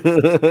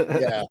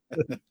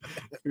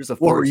 What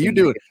were you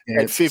doing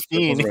at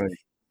 15?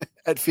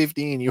 At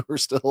 15, you were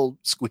still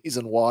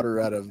squeezing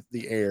water out of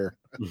the air.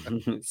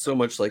 So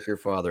much like your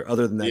father.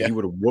 Other than that, he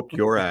would have whooped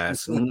your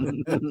ass.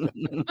 And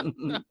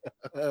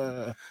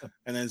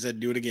then said,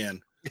 "Do it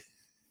again."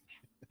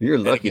 You're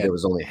lucky there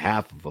was only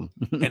half of them.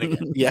 And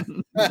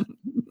again,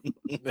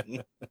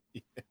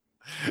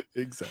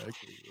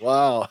 exactly.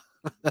 Wow.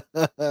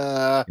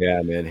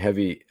 Yeah, man,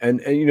 heavy.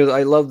 And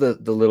I love the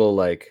little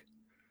like.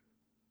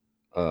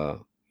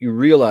 You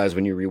realize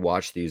when you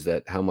rewatch these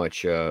that how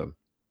much of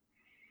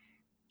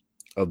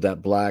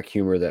that black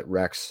humor that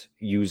Rex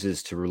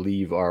uses to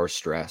relieve our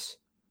stress.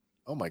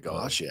 Oh my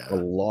gosh, a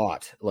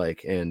lot.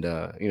 Like, and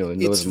in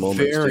it's those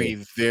moments, very,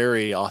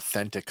 very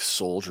authentic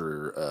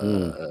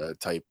soldier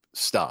type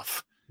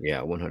stuff.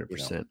 Yeah,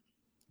 100%.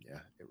 Yeah,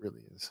 it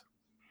really is.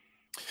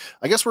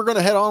 I guess we're going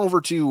to head on over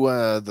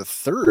to the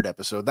third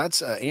episode.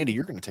 That's Andy.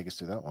 You're going to take us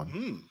through that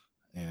one.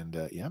 And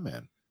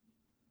man.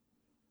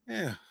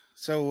 Yeah.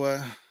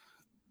 So,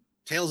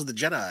 Tales of the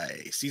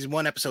Jedi, Season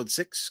 1, Episode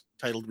 6,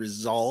 titled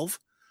Resolve.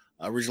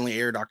 Originally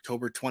aired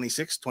October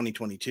 26,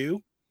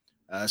 2022.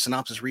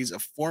 Synopsis reads: a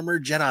former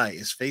Jedi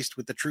is faced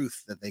with the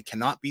truth that they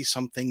cannot be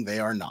something they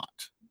are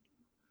not.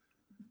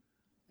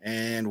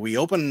 And we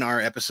open our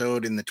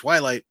episode in the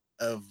twilight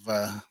of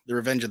the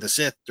Revenge of the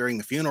Sith during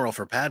the funeral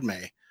for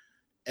Padme.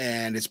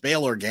 And it's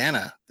Bail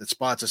Organa that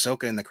spots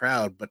Ahsoka in the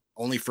crowd, but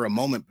only for a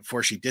moment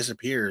before she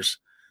disappears.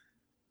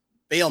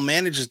 Bail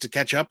manages to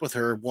catch up with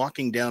her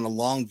walking down a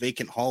long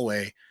vacant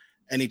hallway,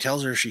 and he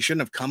tells her she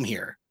shouldn't have come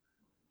here.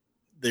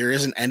 There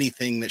isn't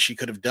anything that she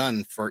could have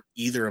done for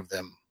either of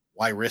them.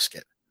 Why risk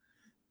it?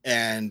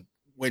 And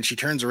when she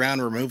turns around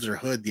and removes her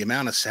hood, the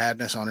amount of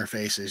sadness on her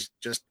face is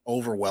just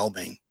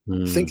overwhelming.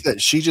 Think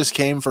that she just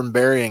came from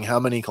burying how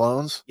many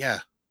clones? Yeah.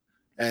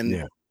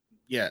 And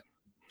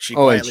she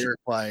quietly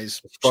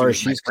replies, as far as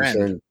she's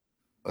concerned,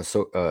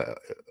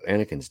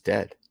 Anakin's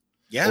dead.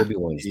 Yeah.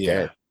 Obi-Wan's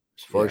dead.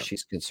 As far as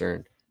she's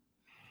concerned.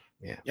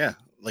 Yeah.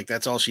 Like,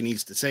 that's all she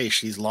needs to say.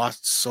 She's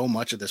lost so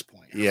much at this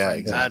point. Yeah,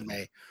 exactly.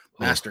 Padme,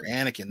 Master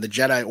Anakin, the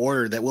Jedi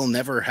Order that will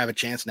never have a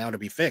chance now to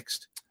be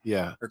fixed.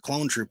 Yeah. Her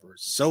clone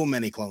troopers, so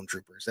many clone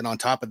troopers. And on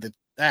top of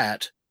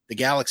that, the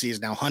galaxy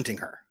is now hunting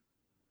her.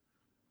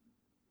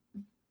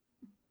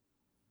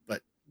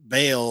 But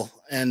Bail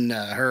and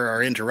her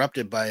are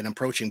interrupted by an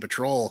approaching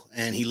patrol,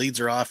 and he leads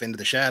her off into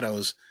the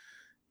shadows.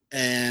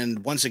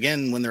 And once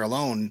again, when they're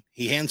alone,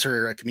 he hands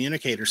her a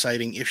communicator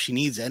citing if she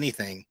needs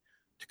anything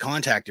to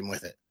contact him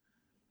with it.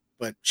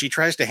 But she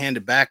tries to hand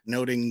it back,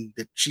 noting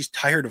that she's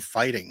tired of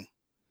fighting.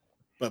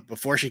 But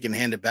before she can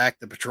hand it back,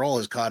 the patrol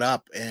has caught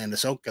up, and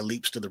Ahsoka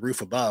leaps to the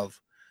roof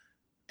above.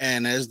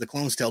 And as the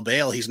clones tell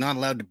Bail he's not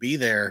allowed to be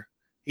there,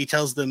 he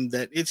tells them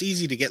that it's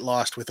easy to get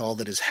lost with all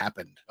that has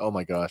happened. Oh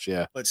my gosh,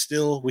 yeah. But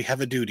still, we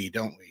have a duty,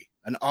 don't we?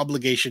 an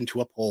obligation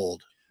to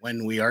uphold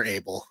when we are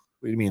able.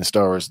 What do you mean,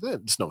 Star Wars?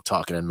 There's no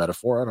talking in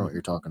metaphor. I don't know what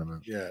you're talking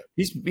about. Yeah.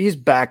 He's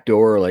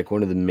backdoor, like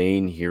one of the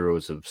main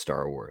heroes of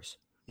Star Wars.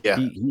 Yeah.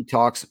 He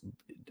talks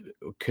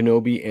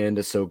Kenobi and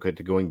Ahsoka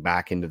to going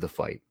back into the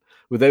fight.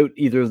 Without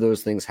either of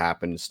those things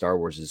happen, Star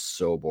Wars is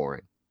so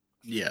boring.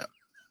 Yeah.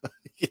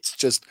 It's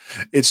just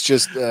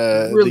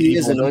it really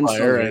is an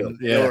Empire,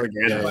 and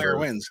Empire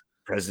wins.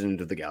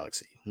 President of the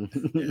galaxy.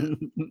 Yeah.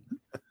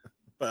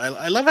 But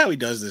I love how he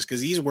does this, because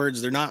these words,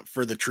 they're not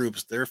for the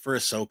troops, they're for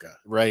Ahsoka.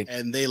 Right.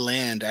 And they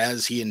land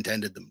as he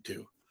intended them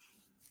to.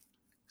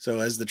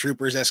 So as the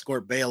troopers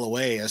escort Bail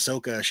away,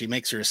 Ahsoka, she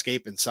makes her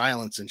escape in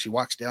silence, and she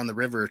walks down the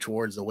river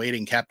towards the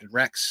waiting Captain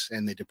Rex,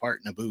 and they depart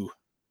Naboo.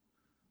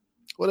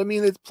 Well, I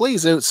mean, it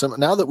plays out some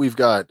now that we've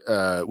got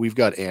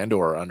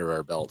Andor under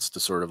our belts to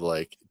sort of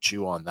like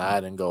chew on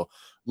that and go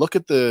look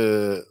at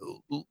the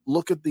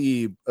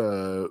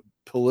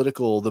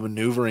political, the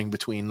maneuvering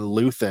between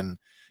Luthen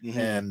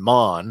and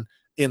Mon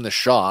in the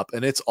shop,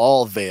 and it's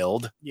all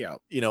veiled. Yeah.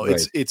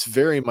 Right. It's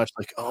very much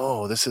like,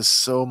 oh, this is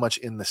so much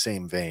in the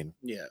same vein.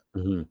 Yeah.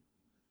 Mm-hmm.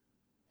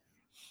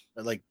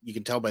 But like you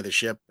can tell by the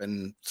ship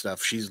and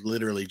stuff, she's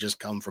literally just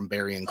come from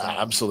burying clowns.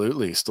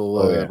 Absolutely.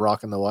 Still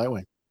rocking the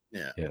Y-Wing.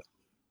 Yeah. Yeah.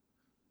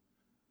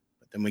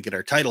 But then we get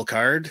our title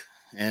card,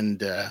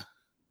 and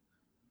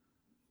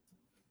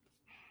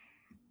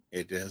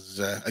it is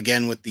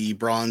again with the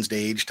Bronzed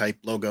Age type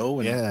logo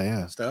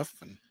and stuff.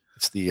 And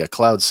it's the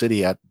Cloud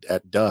City at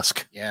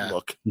dusk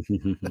look.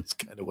 That's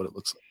kind of what it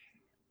looks like.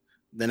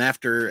 Then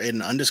after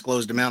an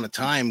undisclosed amount of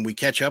time, we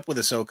catch up with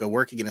Ahsoka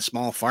working in a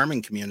small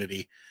farming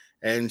community,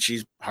 and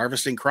she's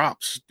harvesting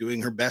crops,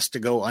 doing her best to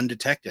go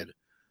undetected.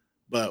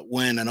 But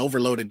when an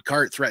overloaded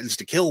cart threatens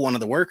to kill one of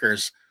the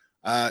workers,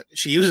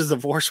 she uses the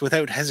Force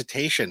without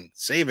hesitation,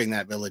 saving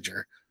that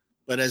villager.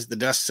 But as the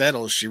dust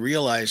settles, she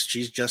realized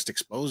she's just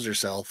exposed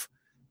herself,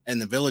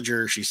 and the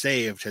villager she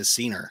saved has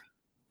seen her.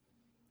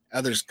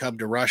 Others come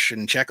to rush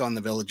and check on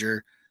the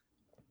villager,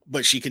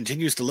 but she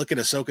continues to look at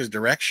Ahsoka's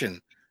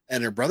direction,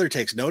 and her brother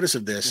takes notice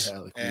of this. Yeah,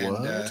 like, and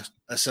what?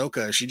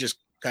 Ahsoka, she just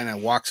kind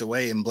of walks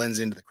away and blends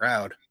into the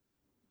crowd.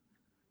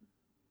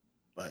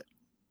 But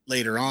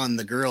later on,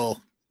 the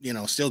girl,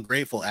 still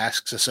grateful,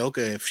 asks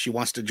Ahsoka if she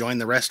wants to join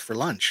the rest for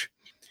lunch.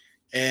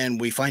 And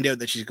we find out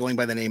that she's going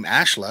by the name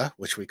Ashla,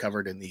 which we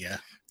covered in the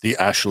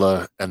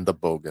Ashla and the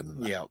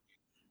Bogan. Yeah.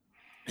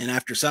 And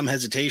after some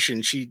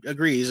hesitation, she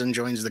agrees and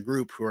joins the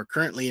group, who are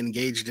currently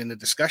engaged in a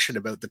discussion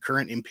about the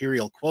current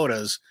Imperial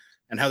quotas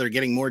and how they're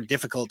getting more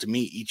difficult to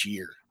meet each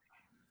year.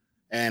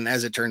 And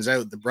as it turns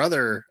out, the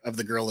brother of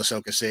the girl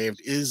Ahsoka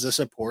saved is a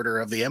supporter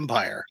of the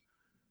Empire,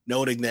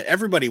 noting that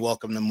everybody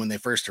welcomed them when they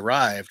first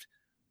arrived,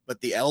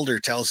 but the elder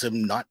tells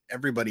him not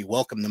everybody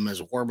welcomed them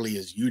as warmly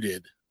as you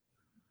did.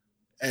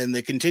 And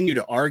they continue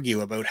to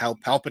argue about how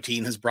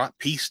Palpatine has brought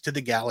peace to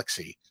the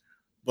galaxy,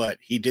 but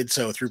he did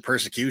so through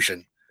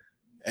persecution.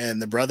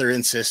 And the brother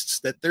insists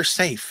that they're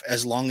safe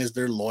as long as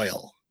they're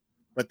loyal,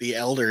 but the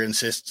elder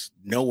insists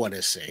no one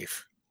is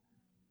safe.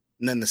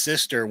 And then the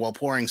sister, while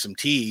pouring some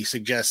tea,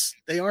 suggests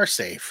they are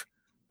safe,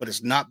 but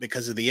it's not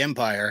because of the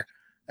Empire,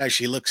 as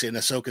she looks in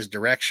Ahsoka's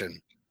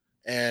direction.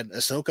 And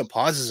Ahsoka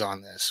pauses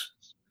on this.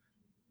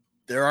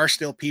 There are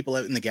still people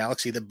out in the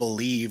galaxy that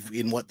believe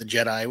in what the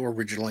Jedi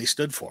originally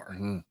stood for.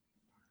 Mm-hmm.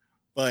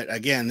 But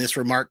again, this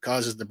remark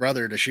causes the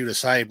brother to shoot a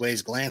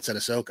sideways glance at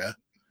Ahsoka.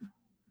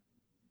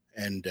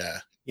 And,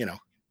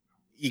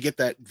 you get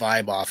that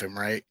vibe off him,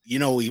 right? You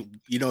know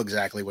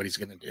exactly what he's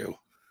going to do.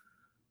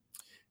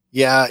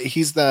 Yeah,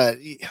 he's a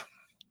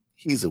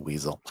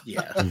weasel.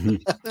 Yeah.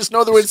 There's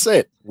no other way to say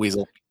it.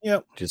 Weasel.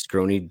 Yep. Just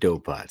grony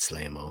dopot,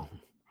 Slamo.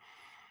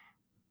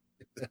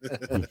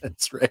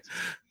 That's right.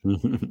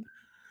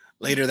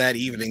 Later that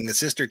evening, the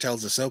sister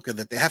tells Ahsoka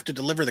that they have to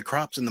deliver the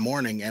crops in the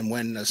morning, and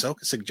when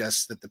Ahsoka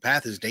suggests that the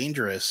path is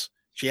dangerous,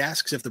 she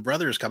asks if the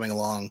brother is coming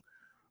along,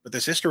 but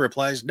the sister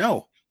replies,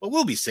 no, but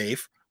we'll be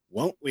safe,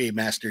 won't we,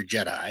 Master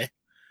Jedi?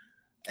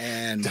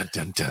 And dun,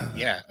 dun, dun.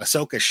 Yeah,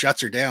 Ahsoka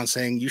shuts her down,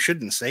 saying you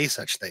shouldn't say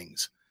such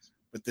things.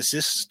 But the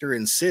sister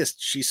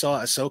insists she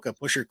saw Ahsoka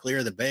push her clear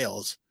of the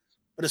bales,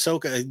 but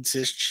Ahsoka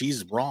insists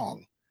she's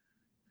wrong.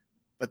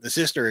 But the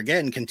sister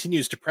again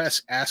continues to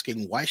press,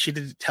 asking why she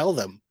didn't tell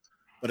them.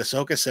 But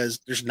Ahsoka says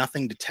there's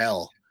nothing to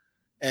tell.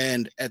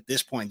 And at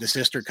this point, the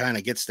sister kind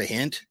of gets the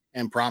hint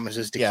and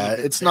promises to keep it.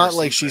 It's not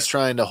like she's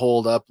trying to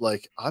hold up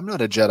like, I'm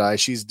not a Jedi.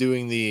 She's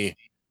doing the,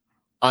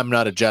 I'm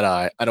not a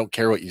Jedi. I don't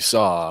care what you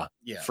saw.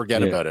 Yeah.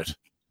 Forget about it.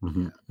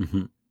 Mm-hmm.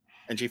 Mm-hmm.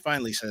 And she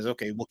finally says,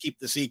 okay, we'll keep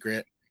the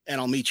secret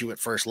and I'll meet you at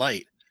first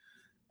light.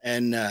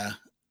 And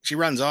she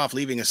runs off,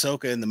 leaving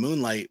Ahsoka in the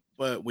moonlight.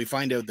 But we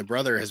find out the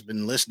brother has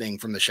been listening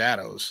from the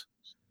shadows.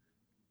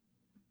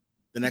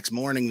 The next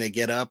morning they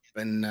get up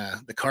and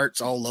the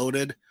cart's all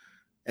loaded.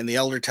 And the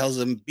elder tells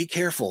them, be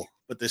careful.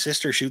 But the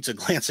sister shoots a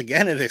glance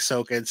again at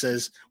Ahsoka and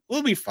says,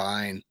 we'll be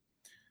fine.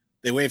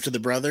 They wave to the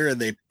brother and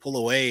they pull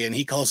away. And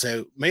he calls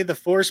out, may the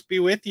Force be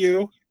with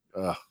you.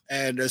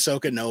 And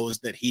Ahsoka knows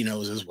that he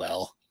knows as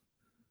well.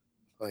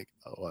 Like,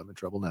 oh, I'm in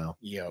trouble now.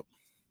 Yep.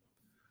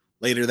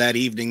 Later that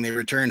evening, they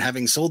return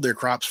having sold their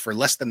crops for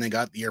less than they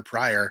got the year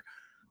prior,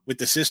 with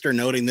the sister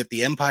noting that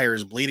the Empire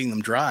is bleeding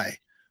them dry.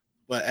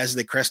 But as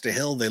they crest a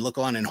hill, they look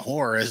on in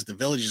horror as the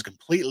village is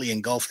completely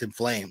engulfed in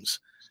flames.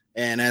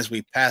 And as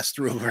we pass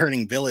through a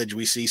burning village,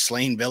 we see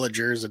slain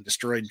villagers and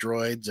destroyed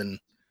droids and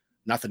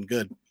nothing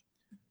good.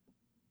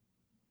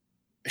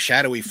 A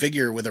shadowy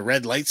figure with a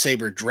red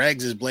lightsaber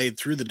drags his blade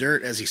through the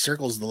dirt as he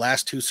circles the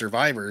last two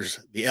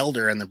survivors, the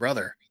elder and the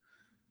brother.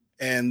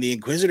 And the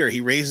Inquisitor, he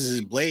raises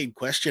his blade,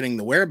 questioning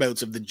the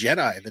whereabouts of the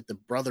Jedi that the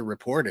brother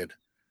reported.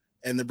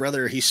 And the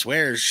brother, he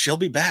swears she'll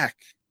be back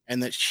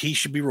and that he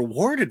should be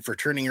rewarded for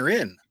turning her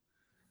in.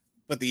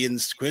 But the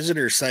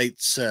Inquisitor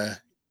cites,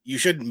 you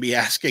shouldn't be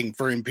asking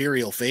for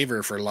imperial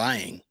favor for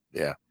lying.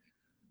 Yeah.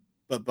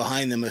 But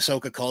behind them,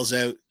 Ahsoka calls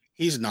out,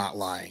 he's not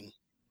lying.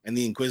 And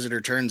the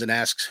Inquisitor turns and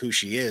asks who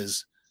she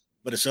is.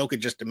 But Ahsoka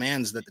just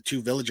demands that the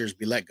two villagers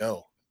be let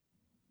go.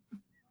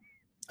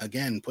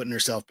 Again, putting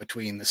herself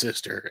between the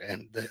sister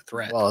and the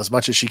threat. Well, as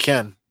much as she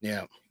can.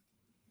 Yeah.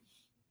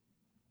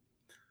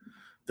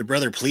 The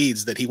brother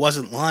pleads that he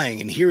wasn't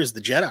lying, and here is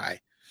the Jedi.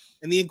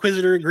 And the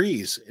Inquisitor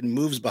agrees and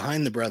moves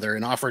behind the brother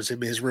and offers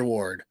him his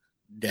reward,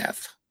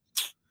 death.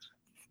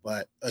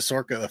 But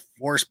Ahsoka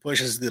force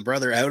pushes the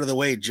brother out of the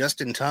way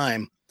just in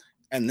time,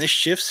 and this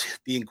shifts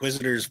the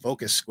Inquisitor's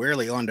focus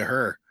squarely onto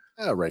her.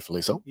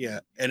 Rightfully so. Yeah,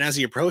 and as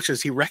he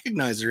approaches, he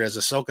recognizes her as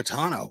Ahsoka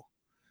Tano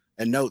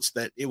and notes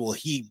that it will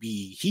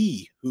be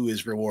he who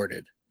is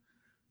rewarded.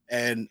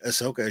 And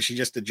Ahsoka, she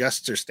just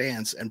adjusts her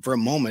stance, and for a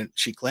moment,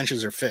 she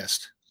clenches her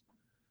fist.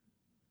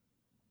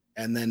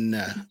 And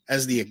then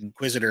as the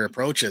Inquisitor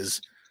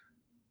approaches,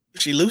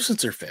 she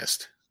loosens her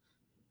fist.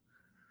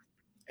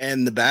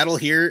 And the battle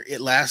here,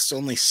 it lasts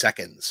only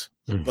seconds.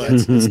 But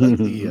it's like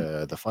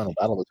the final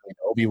battle between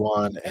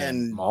Obi-Wan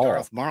and Maul.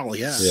 Darth Maul,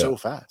 yeah. So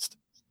fast.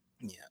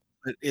 Yeah.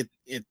 But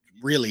it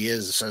really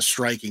is a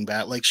striking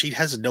battle. Like, she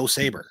has no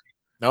saber.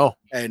 No.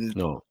 And,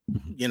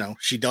 you know,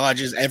 she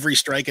dodges every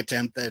strike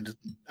attempt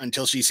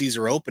until she sees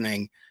her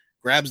opening,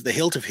 grabs the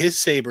hilt of his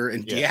saber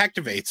and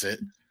deactivates it,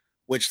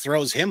 which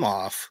throws him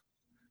off.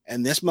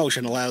 And this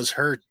motion allows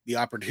her the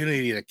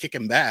opportunity to kick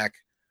him back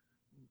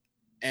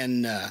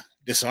and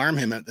disarm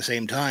him at the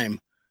same time.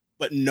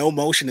 But no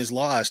motion is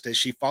lost as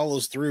she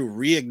follows through,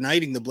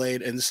 reigniting the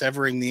blade and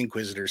severing the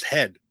Inquisitor's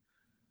head.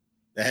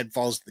 The head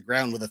falls to the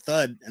ground with a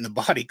thud, and the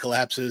body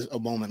collapses a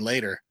moment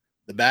later.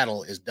 The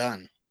battle is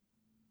done.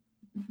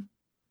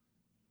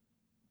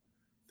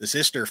 The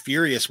sister,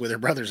 furious with her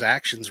brother's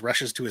actions,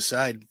 rushes to his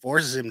side and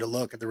forces him to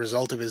look at the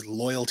result of his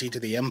loyalty to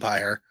the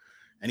Empire,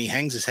 and he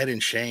hangs his head in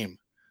shame.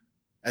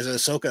 As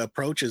Ahsoka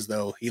approaches,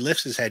 though, he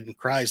lifts his head and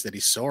cries that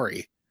he's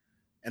sorry.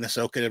 And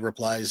Ahsoka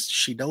replies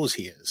she knows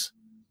he is,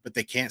 but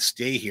they can't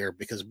stay here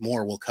because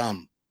more will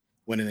come.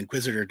 When an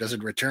Inquisitor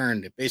doesn't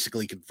return, it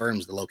basically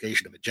confirms the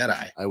location of a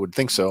Jedi. I would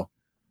think so.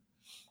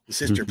 The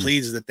sister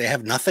pleads that they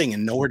have nothing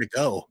and nowhere to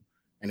go.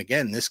 And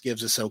again, this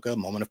gives Ahsoka a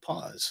moment of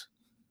pause.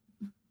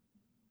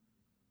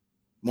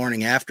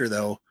 Morning after,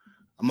 though,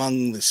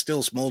 among the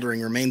still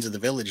smoldering remains of the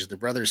village, the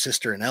brother,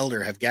 sister, and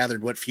elder have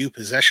gathered what few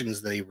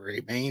possessions they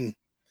remain.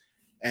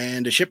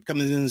 And a ship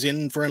comes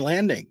in for a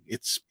landing.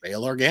 It's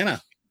Bail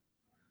Organa.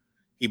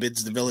 He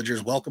bids the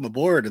villagers welcome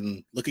aboard,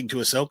 and looking to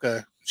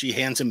Ahsoka, she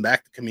hands him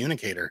back the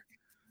communicator.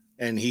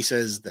 And he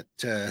says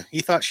that he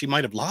thought she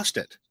might have lost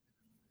it,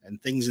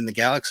 and things in the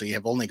galaxy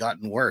have only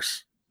gotten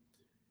worse.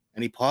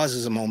 And he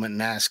pauses a moment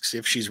and asks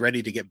if she's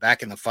ready to get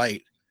back in the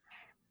fight.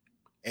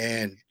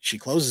 And she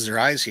closes her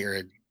eyes here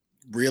and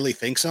really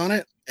thinks on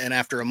it. And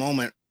after a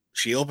moment,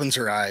 she opens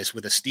her eyes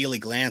with a steely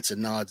glance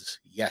and nods,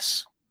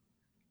 yes.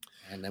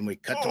 And then we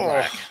cut to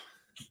black.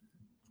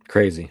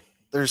 Crazy.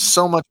 There's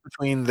so much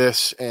between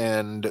this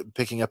and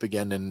picking up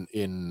again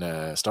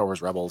in Star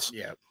Wars Rebels.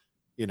 Yeah.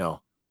 You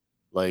know,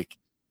 like,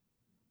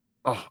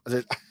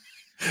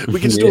 we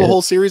can do a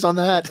whole series on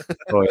that.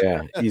 Oh,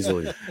 yeah.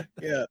 Easily.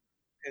 Yeah.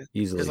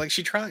 Easily. Because, like,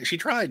 she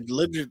tried to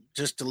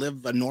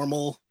live a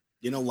normal,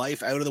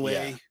 life out of the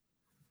way.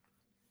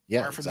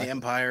 Yeah. Far from the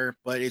Empire,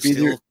 but it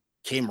still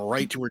came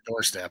right to her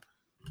doorstep.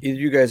 Either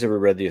you guys ever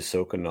read the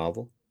Ahsoka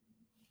novel?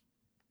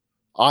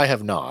 I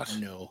have not.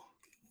 No.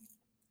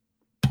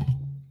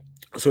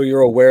 So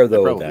you're aware,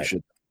 though, that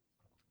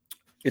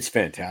it's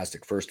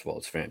fantastic. First of all,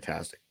 it's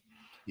fantastic.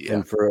 Yeah.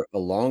 And for a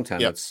long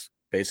time, that's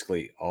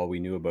basically all we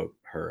knew about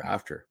her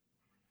after.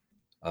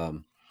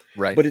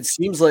 Right. But it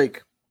seems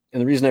like,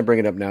 and the reason I bring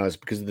it up now is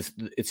because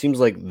it seems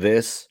like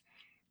this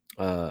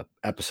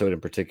episode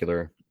in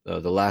particular,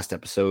 the last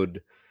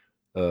episode,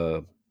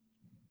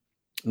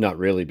 not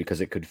really,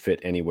 because it could fit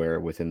anywhere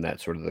within that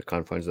sort of the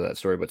confines of that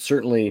story, but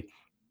certainly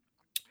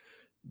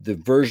the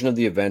version of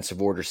the events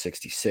of Order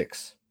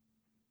 66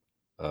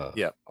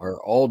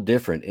 are all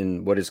different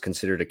in what is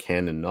considered a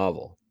canon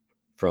novel.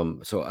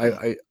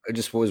 I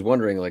just was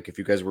wondering, like, if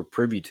you guys were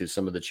privy to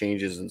some of the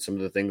changes and some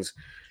of the things,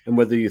 and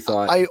whether you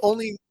thought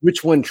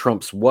which one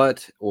trumps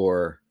what,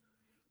 or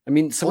I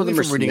mean, some of them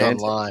are reading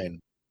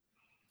online.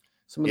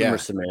 Some of them are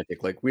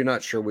semantic. Like, we're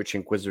not sure which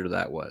Inquisitor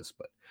that was,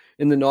 but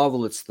in the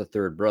novel, it's the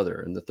third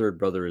brother, and the third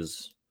brother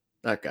is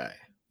that guy.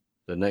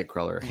 the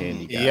Nightcrawler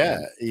handy guy.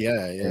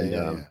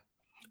 Yeah.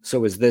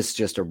 So is this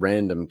just a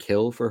random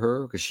kill for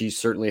her? Because she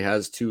certainly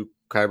has 2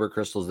 kyber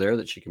crystals there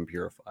that she can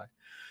purify.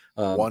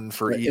 One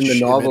for each in the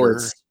novel.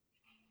 emitter.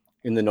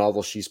 In the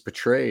novel, she's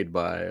portrayed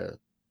by a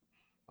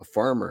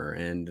farmer,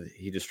 and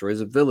he destroys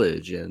a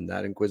village, and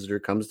that Inquisitor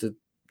comes to,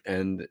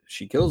 and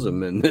she kills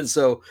him, and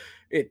so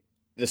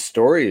the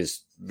story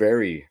is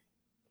very,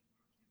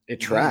 it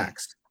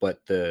tracks,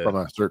 but from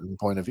a certain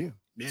point of view,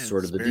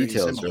 sort of the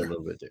details are a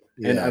little bit different.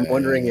 And I'm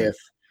wondering if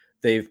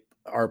they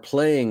are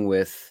playing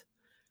with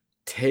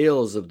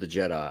Tales of the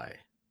Jedi,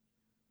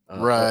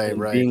 right,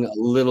 being a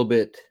little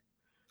bit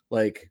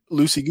like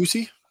loosey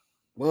goosey.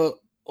 Well,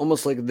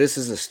 almost like this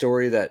is a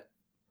story that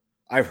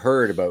I've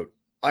heard about.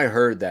 I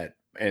heard that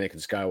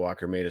Anakin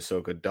Skywalker made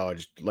Ahsoka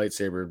dodge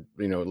lightsaber,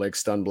 like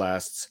stun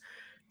blasts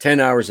 10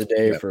 hours a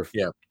day for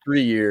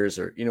 3 years,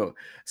 or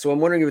so I'm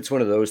wondering if it's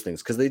one of those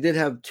things, because they did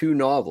have 2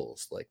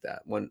 novels like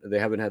that. One, they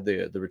haven't had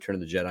the Return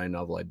of the Jedi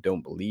novel, I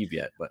don't believe,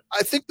 yet, but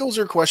I think those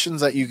are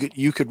questions that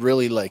you could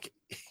really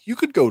you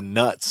could go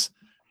nuts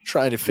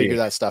trying to figure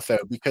that stuff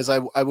out, because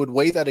I would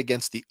weigh that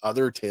against the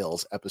other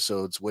Tales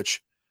episodes,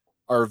 which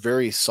are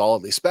very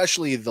solidly,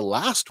 especially the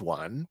last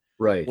one,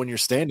 right, when you're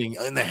standing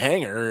in the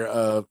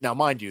hangar. Now,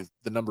 mind you,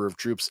 the number of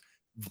troops,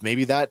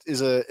 maybe that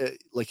is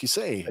like you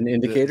say, an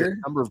indicator.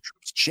 The number of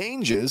troops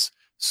changes,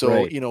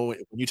 so when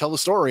you tell the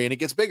story and it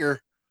gets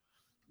bigger,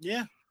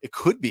 it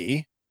could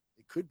be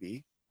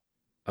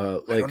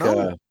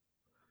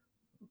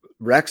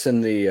Rex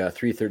and the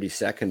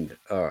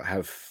 332nd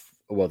have,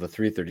 well, the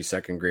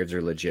 332nd graves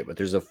are legit, but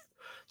there's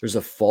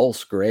a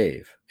false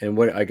grave, and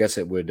what I guess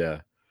it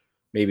would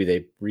maybe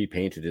they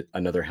repainted it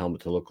another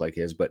helmet to look like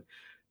his, but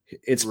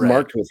it's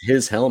marked with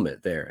his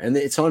helmet there, and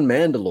it's on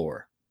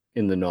Mandalore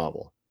in the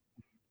novel,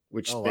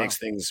 which makes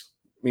things,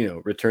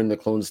 return the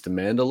clones to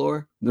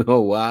Mandalore.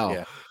 Oh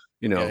wow,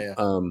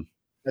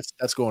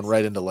 that's going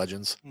right into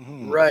Legends,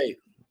 right?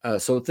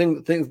 So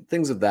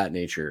things of that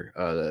nature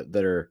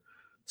that are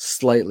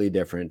slightly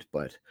different,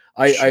 but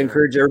I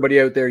encourage everybody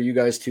out there, you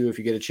guys too, if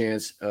you get a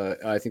chance.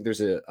 I think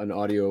there's an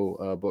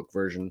audio book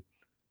version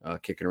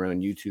kicking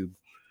around YouTube.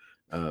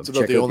 It's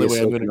about the only way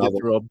I'm going to get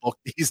through a book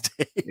these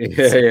days.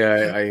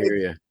 I hear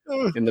you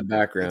in the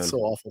background. It's so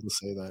awful to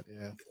say that.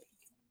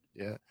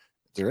 Yeah.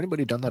 Has there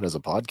anybody done that as a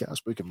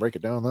podcast? We can break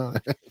it down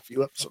a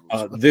few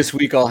episodes. This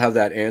week I'll have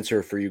that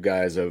answer for you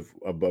guys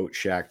about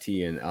Shaq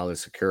T and Ali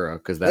Sakura,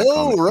 because that.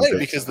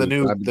 Because the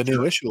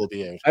new issue will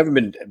be out. I haven't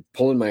been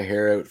pulling my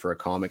hair out for a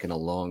comic in a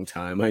long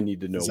time. I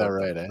need to know what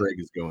the frig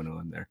is going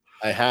on there.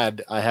 I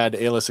had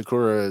Ayla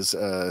Sakura's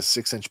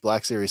 6-inch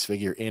Black Series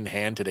figure in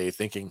hand today,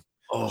 thinking,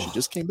 she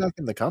just came back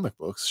in the comic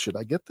books. Should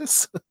I get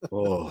this?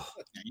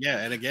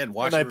 And again,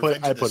 watching I put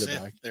it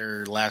back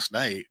there last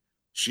night.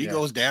 She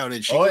goes down,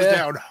 and she goes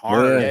down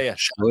hard.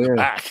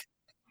 Back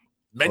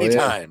many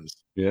times.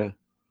 Yeah,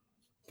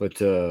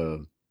 but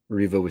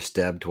Reva was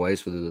stabbed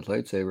twice with a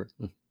lightsaber.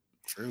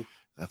 True.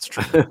 That's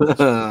true.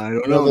 I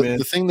don't know, man.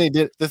 The thing they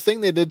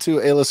did to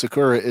Ayla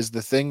Sakura is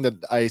the thing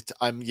that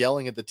I'm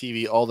yelling at the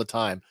TV all the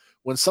time.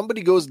 When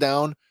somebody goes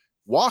down,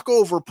 walk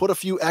over, put a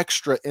few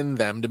extra in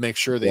them to make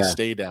sure they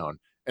stay down.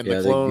 And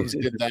the clones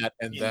did that,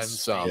 and then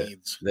some. Yeah,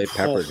 they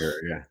peppered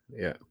her.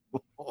 Yeah.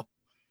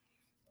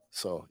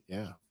 So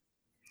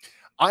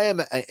I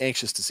am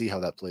anxious to see how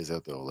that plays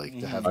out, though. Like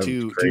to have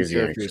two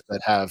characters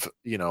that have,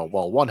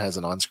 one has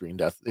an on-screen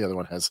death, the other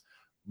one has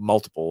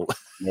multiple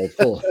deaths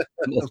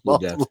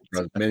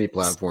across many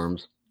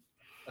platforms.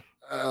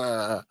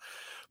 But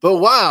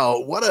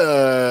wow, what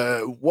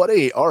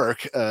a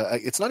arc!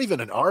 It's not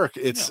even an arc.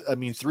 It's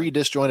 3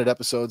 disjointed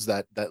episodes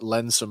that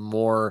lend some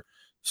more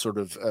sort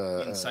of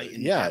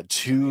insight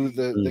to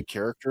the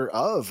character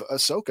of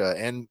Ahsoka.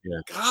 And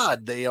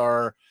God, they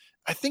are.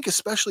 I think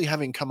especially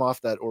having come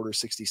off that Order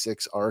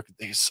 66 arc,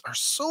 they are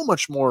so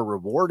much more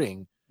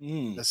rewarding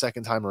the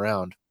second time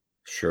around.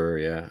 Sure,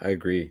 yeah, I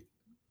agree.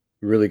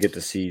 We really get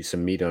to see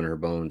some meat on her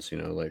bones,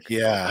 and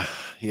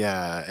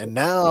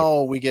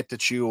now we get to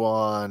chew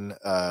on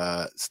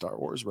Star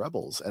Wars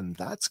Rebels, and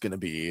that's gonna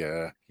be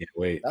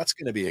that's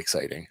gonna be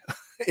exciting,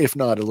 if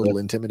not a little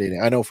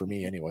intimidating. I know for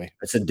me anyway.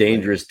 It's a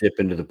dangerous dip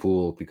into the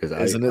pool, because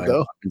I've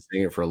been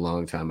saying it for a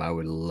long time. I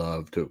would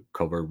love to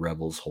cover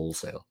Rebels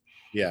wholesale.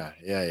 Yeah.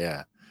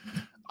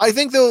 I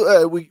think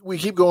though we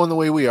keep going the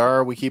way we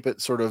are. We keep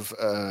it sort of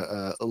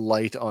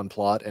light on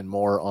plot and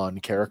more on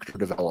character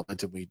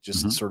development, and we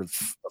just sort of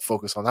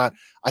focus on that.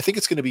 I think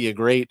it's going to be a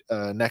great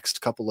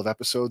next couple of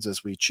episodes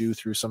as we chew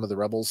through some of the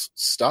Rebels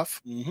stuff,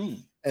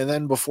 and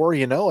then before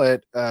you know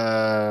it,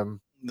 the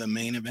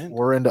main event.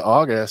 We're into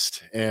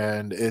August,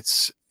 and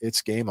it's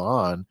game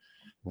on.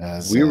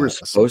 We were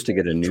supposed to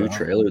get a new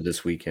trailer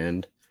this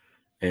weekend,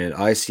 and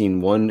I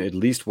seen at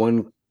least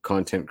one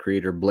content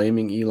creator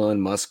blaming Elon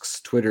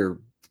Musk's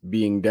Twitter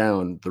being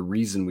down the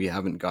reason we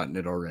haven't gotten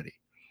it already.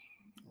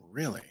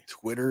 Really?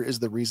 Twitter is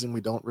the reason we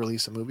don't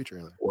release a movie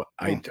trailer? Well,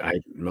 I'm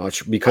not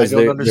sure, because I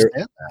don't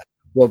understand that.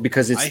 Well,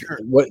 because it's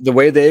the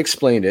way they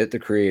explained it, the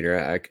creator,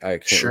 I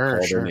can't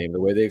recall their name.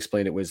 The way they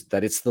explained it was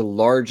that it's the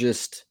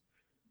largest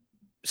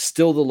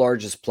still the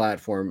largest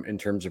platform in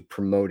terms of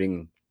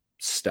promoting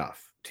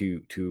stuff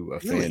to a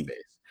fan base.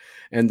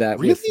 And that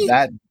with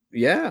that,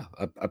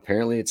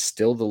 apparently it's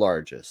still the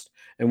largest.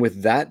 And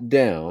with that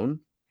down,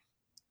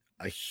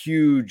 a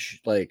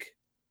huge, like,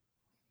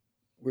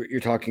 you're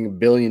talking 1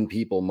 billion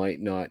people might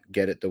not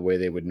get it the way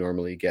they would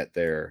normally get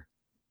their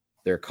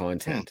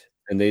content.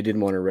 And they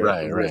didn't want to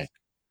right.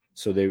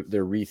 So they're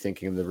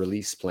rethinking the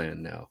release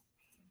plan now.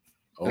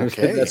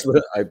 Okay. That's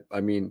what I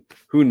mean,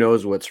 who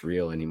knows what's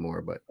real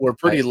anymore, but we're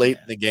pretty late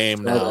in the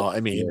game now. I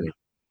mean,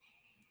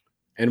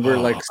 and we're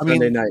like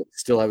Sunday night,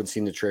 still haven't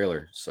seen the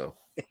trailer. So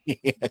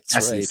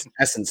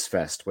Essence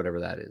Fest, whatever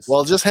that is.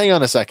 Well, just hang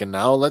on a second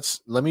now. Let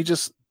me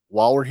just,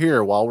 while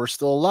we're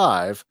still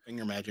alive,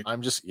 finger magic.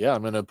 I'm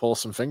going to pull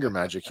some finger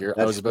magic here.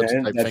 I was about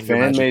to type finger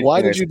magic.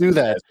 Why did you do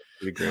that?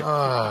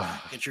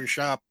 Get your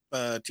shop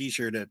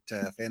t-shirt at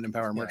Fandom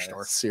Power merch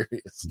store.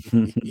 Serious.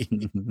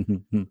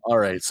 All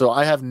right. So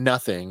I have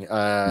nothing.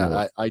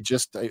 I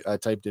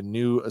typed in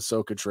new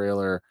Ahsoka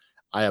trailer.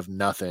 I have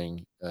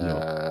nothing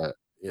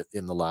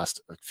in the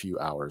last few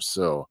hours.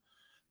 So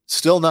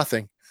still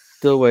nothing.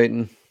 Still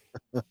waiting.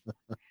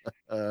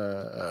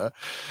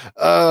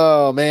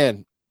 Oh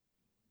man.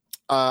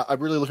 I'm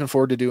really looking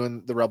forward to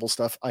doing the Rebel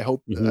stuff. I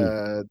hope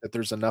that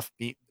there's enough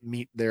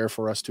meat there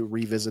for us to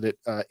revisit it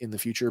in the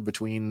future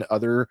between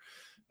other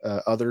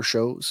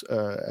shows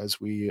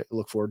as we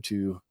look forward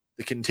to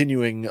the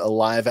continuing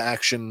live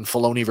action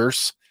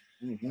Filoniverse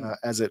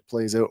as it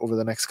plays out over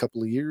the next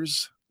couple of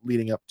years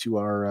leading up to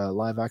our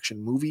live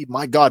action movie.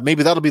 My God,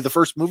 maybe that'll be the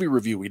first movie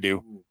review we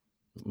do.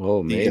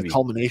 Oh, maybe the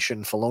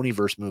culmination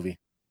Filoniverse movie.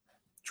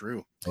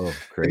 True. Oh,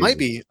 crazy. It might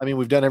be. I mean,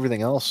 we've done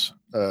everything else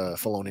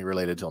Filoni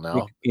related till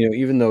now.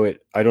 Even though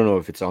I don't know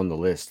if it's on the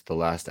list, the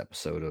last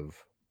episode of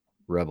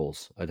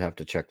Rebels. I'd have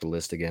to check the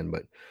list again,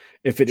 but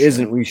if it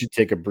isn't, we should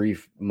take a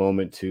brief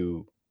moment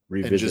to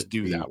revisit and just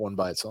do that one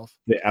by itself.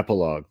 The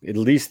epilogue, at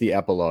least the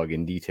epilogue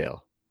in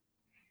detail,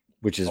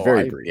 which is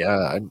very brief.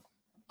 Yeah,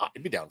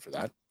 I'd be down for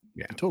that.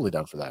 Yeah, I'm totally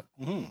down for that.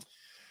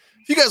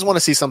 If you guys want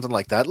to see something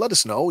like that, let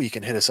us know. You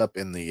can hit us up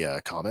in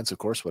the comments, of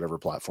course, whatever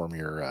platform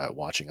you're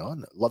watching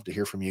on. Love to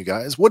hear from you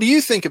guys. What do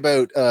you think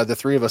about the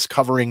three of us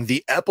covering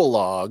the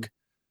epilogue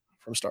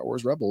from Star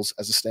Wars Rebels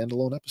as a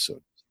standalone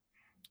episode?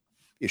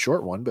 Be a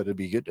short one, but it'd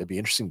be good. It'd be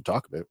interesting to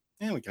talk about.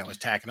 Yeah, we can always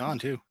tack it on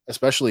too,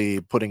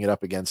 especially putting it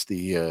up against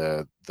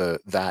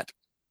that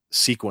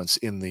sequence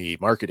in the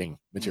marketing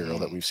material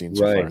that we've seen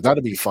so far.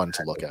 That'd be fun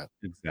to look at.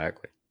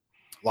 Exactly,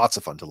 lots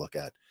of fun to look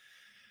at.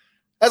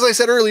 As I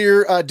said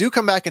earlier, do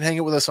come back and hang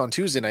out with us on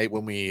Tuesday night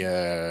when we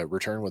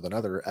return with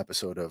another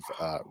episode of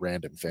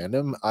Random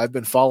Fandom. I've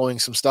been following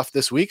some stuff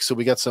this week, so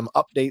we got some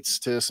updates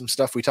to some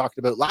stuff we talked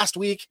about last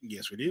week.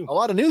 Yes, we do. A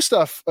lot of new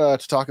stuff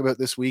to talk about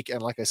this week,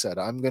 and like I said,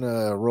 I'm going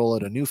to roll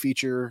out a new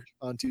feature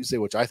on Tuesday,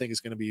 which I think is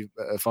going to be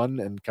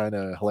fun and kind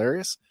of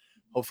hilarious.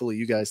 Hopefully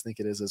you guys think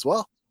it is as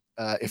well.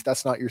 If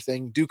that's not your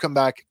thing, do come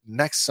back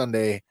next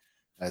Sunday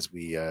as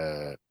we,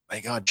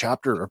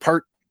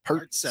 part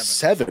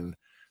 7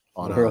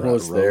 on our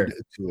road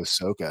to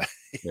Ahsoka.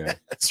 Yeah,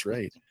 that's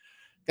right.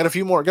 Got a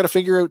few more. Got to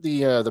figure out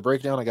the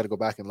breakdown. I got to go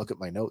back and look at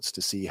my notes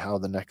to see how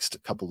the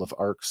next couple of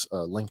arcs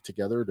link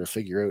together to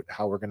figure out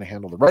how we're going to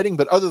handle the writing.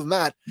 But other than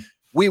that,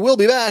 we will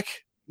be back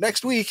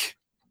next week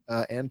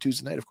and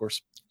Tuesday night, of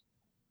course.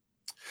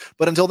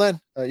 But until then,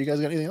 you guys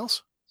got anything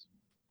else?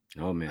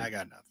 Oh man, I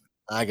got nothing.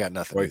 I got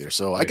nothing either.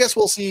 So I guess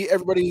we'll see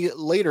everybody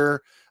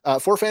later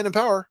for Fandom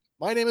Power.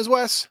 My name is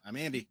Wes. I'm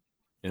Andy.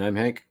 And I'm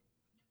Hank.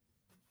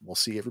 We'll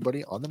see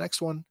everybody on the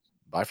next one.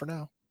 Bye for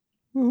now.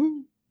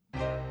 Woo-hoo.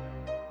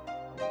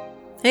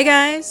 Hey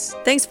guys,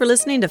 thanks for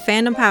listening to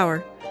Fandom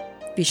Power.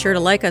 Be sure to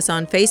like us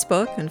on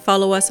Facebook and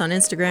follow us on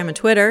Instagram and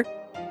Twitter.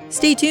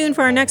 Stay tuned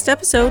for our next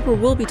episode where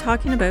we'll be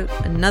talking about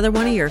another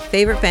one of your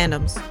favorite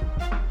fandoms.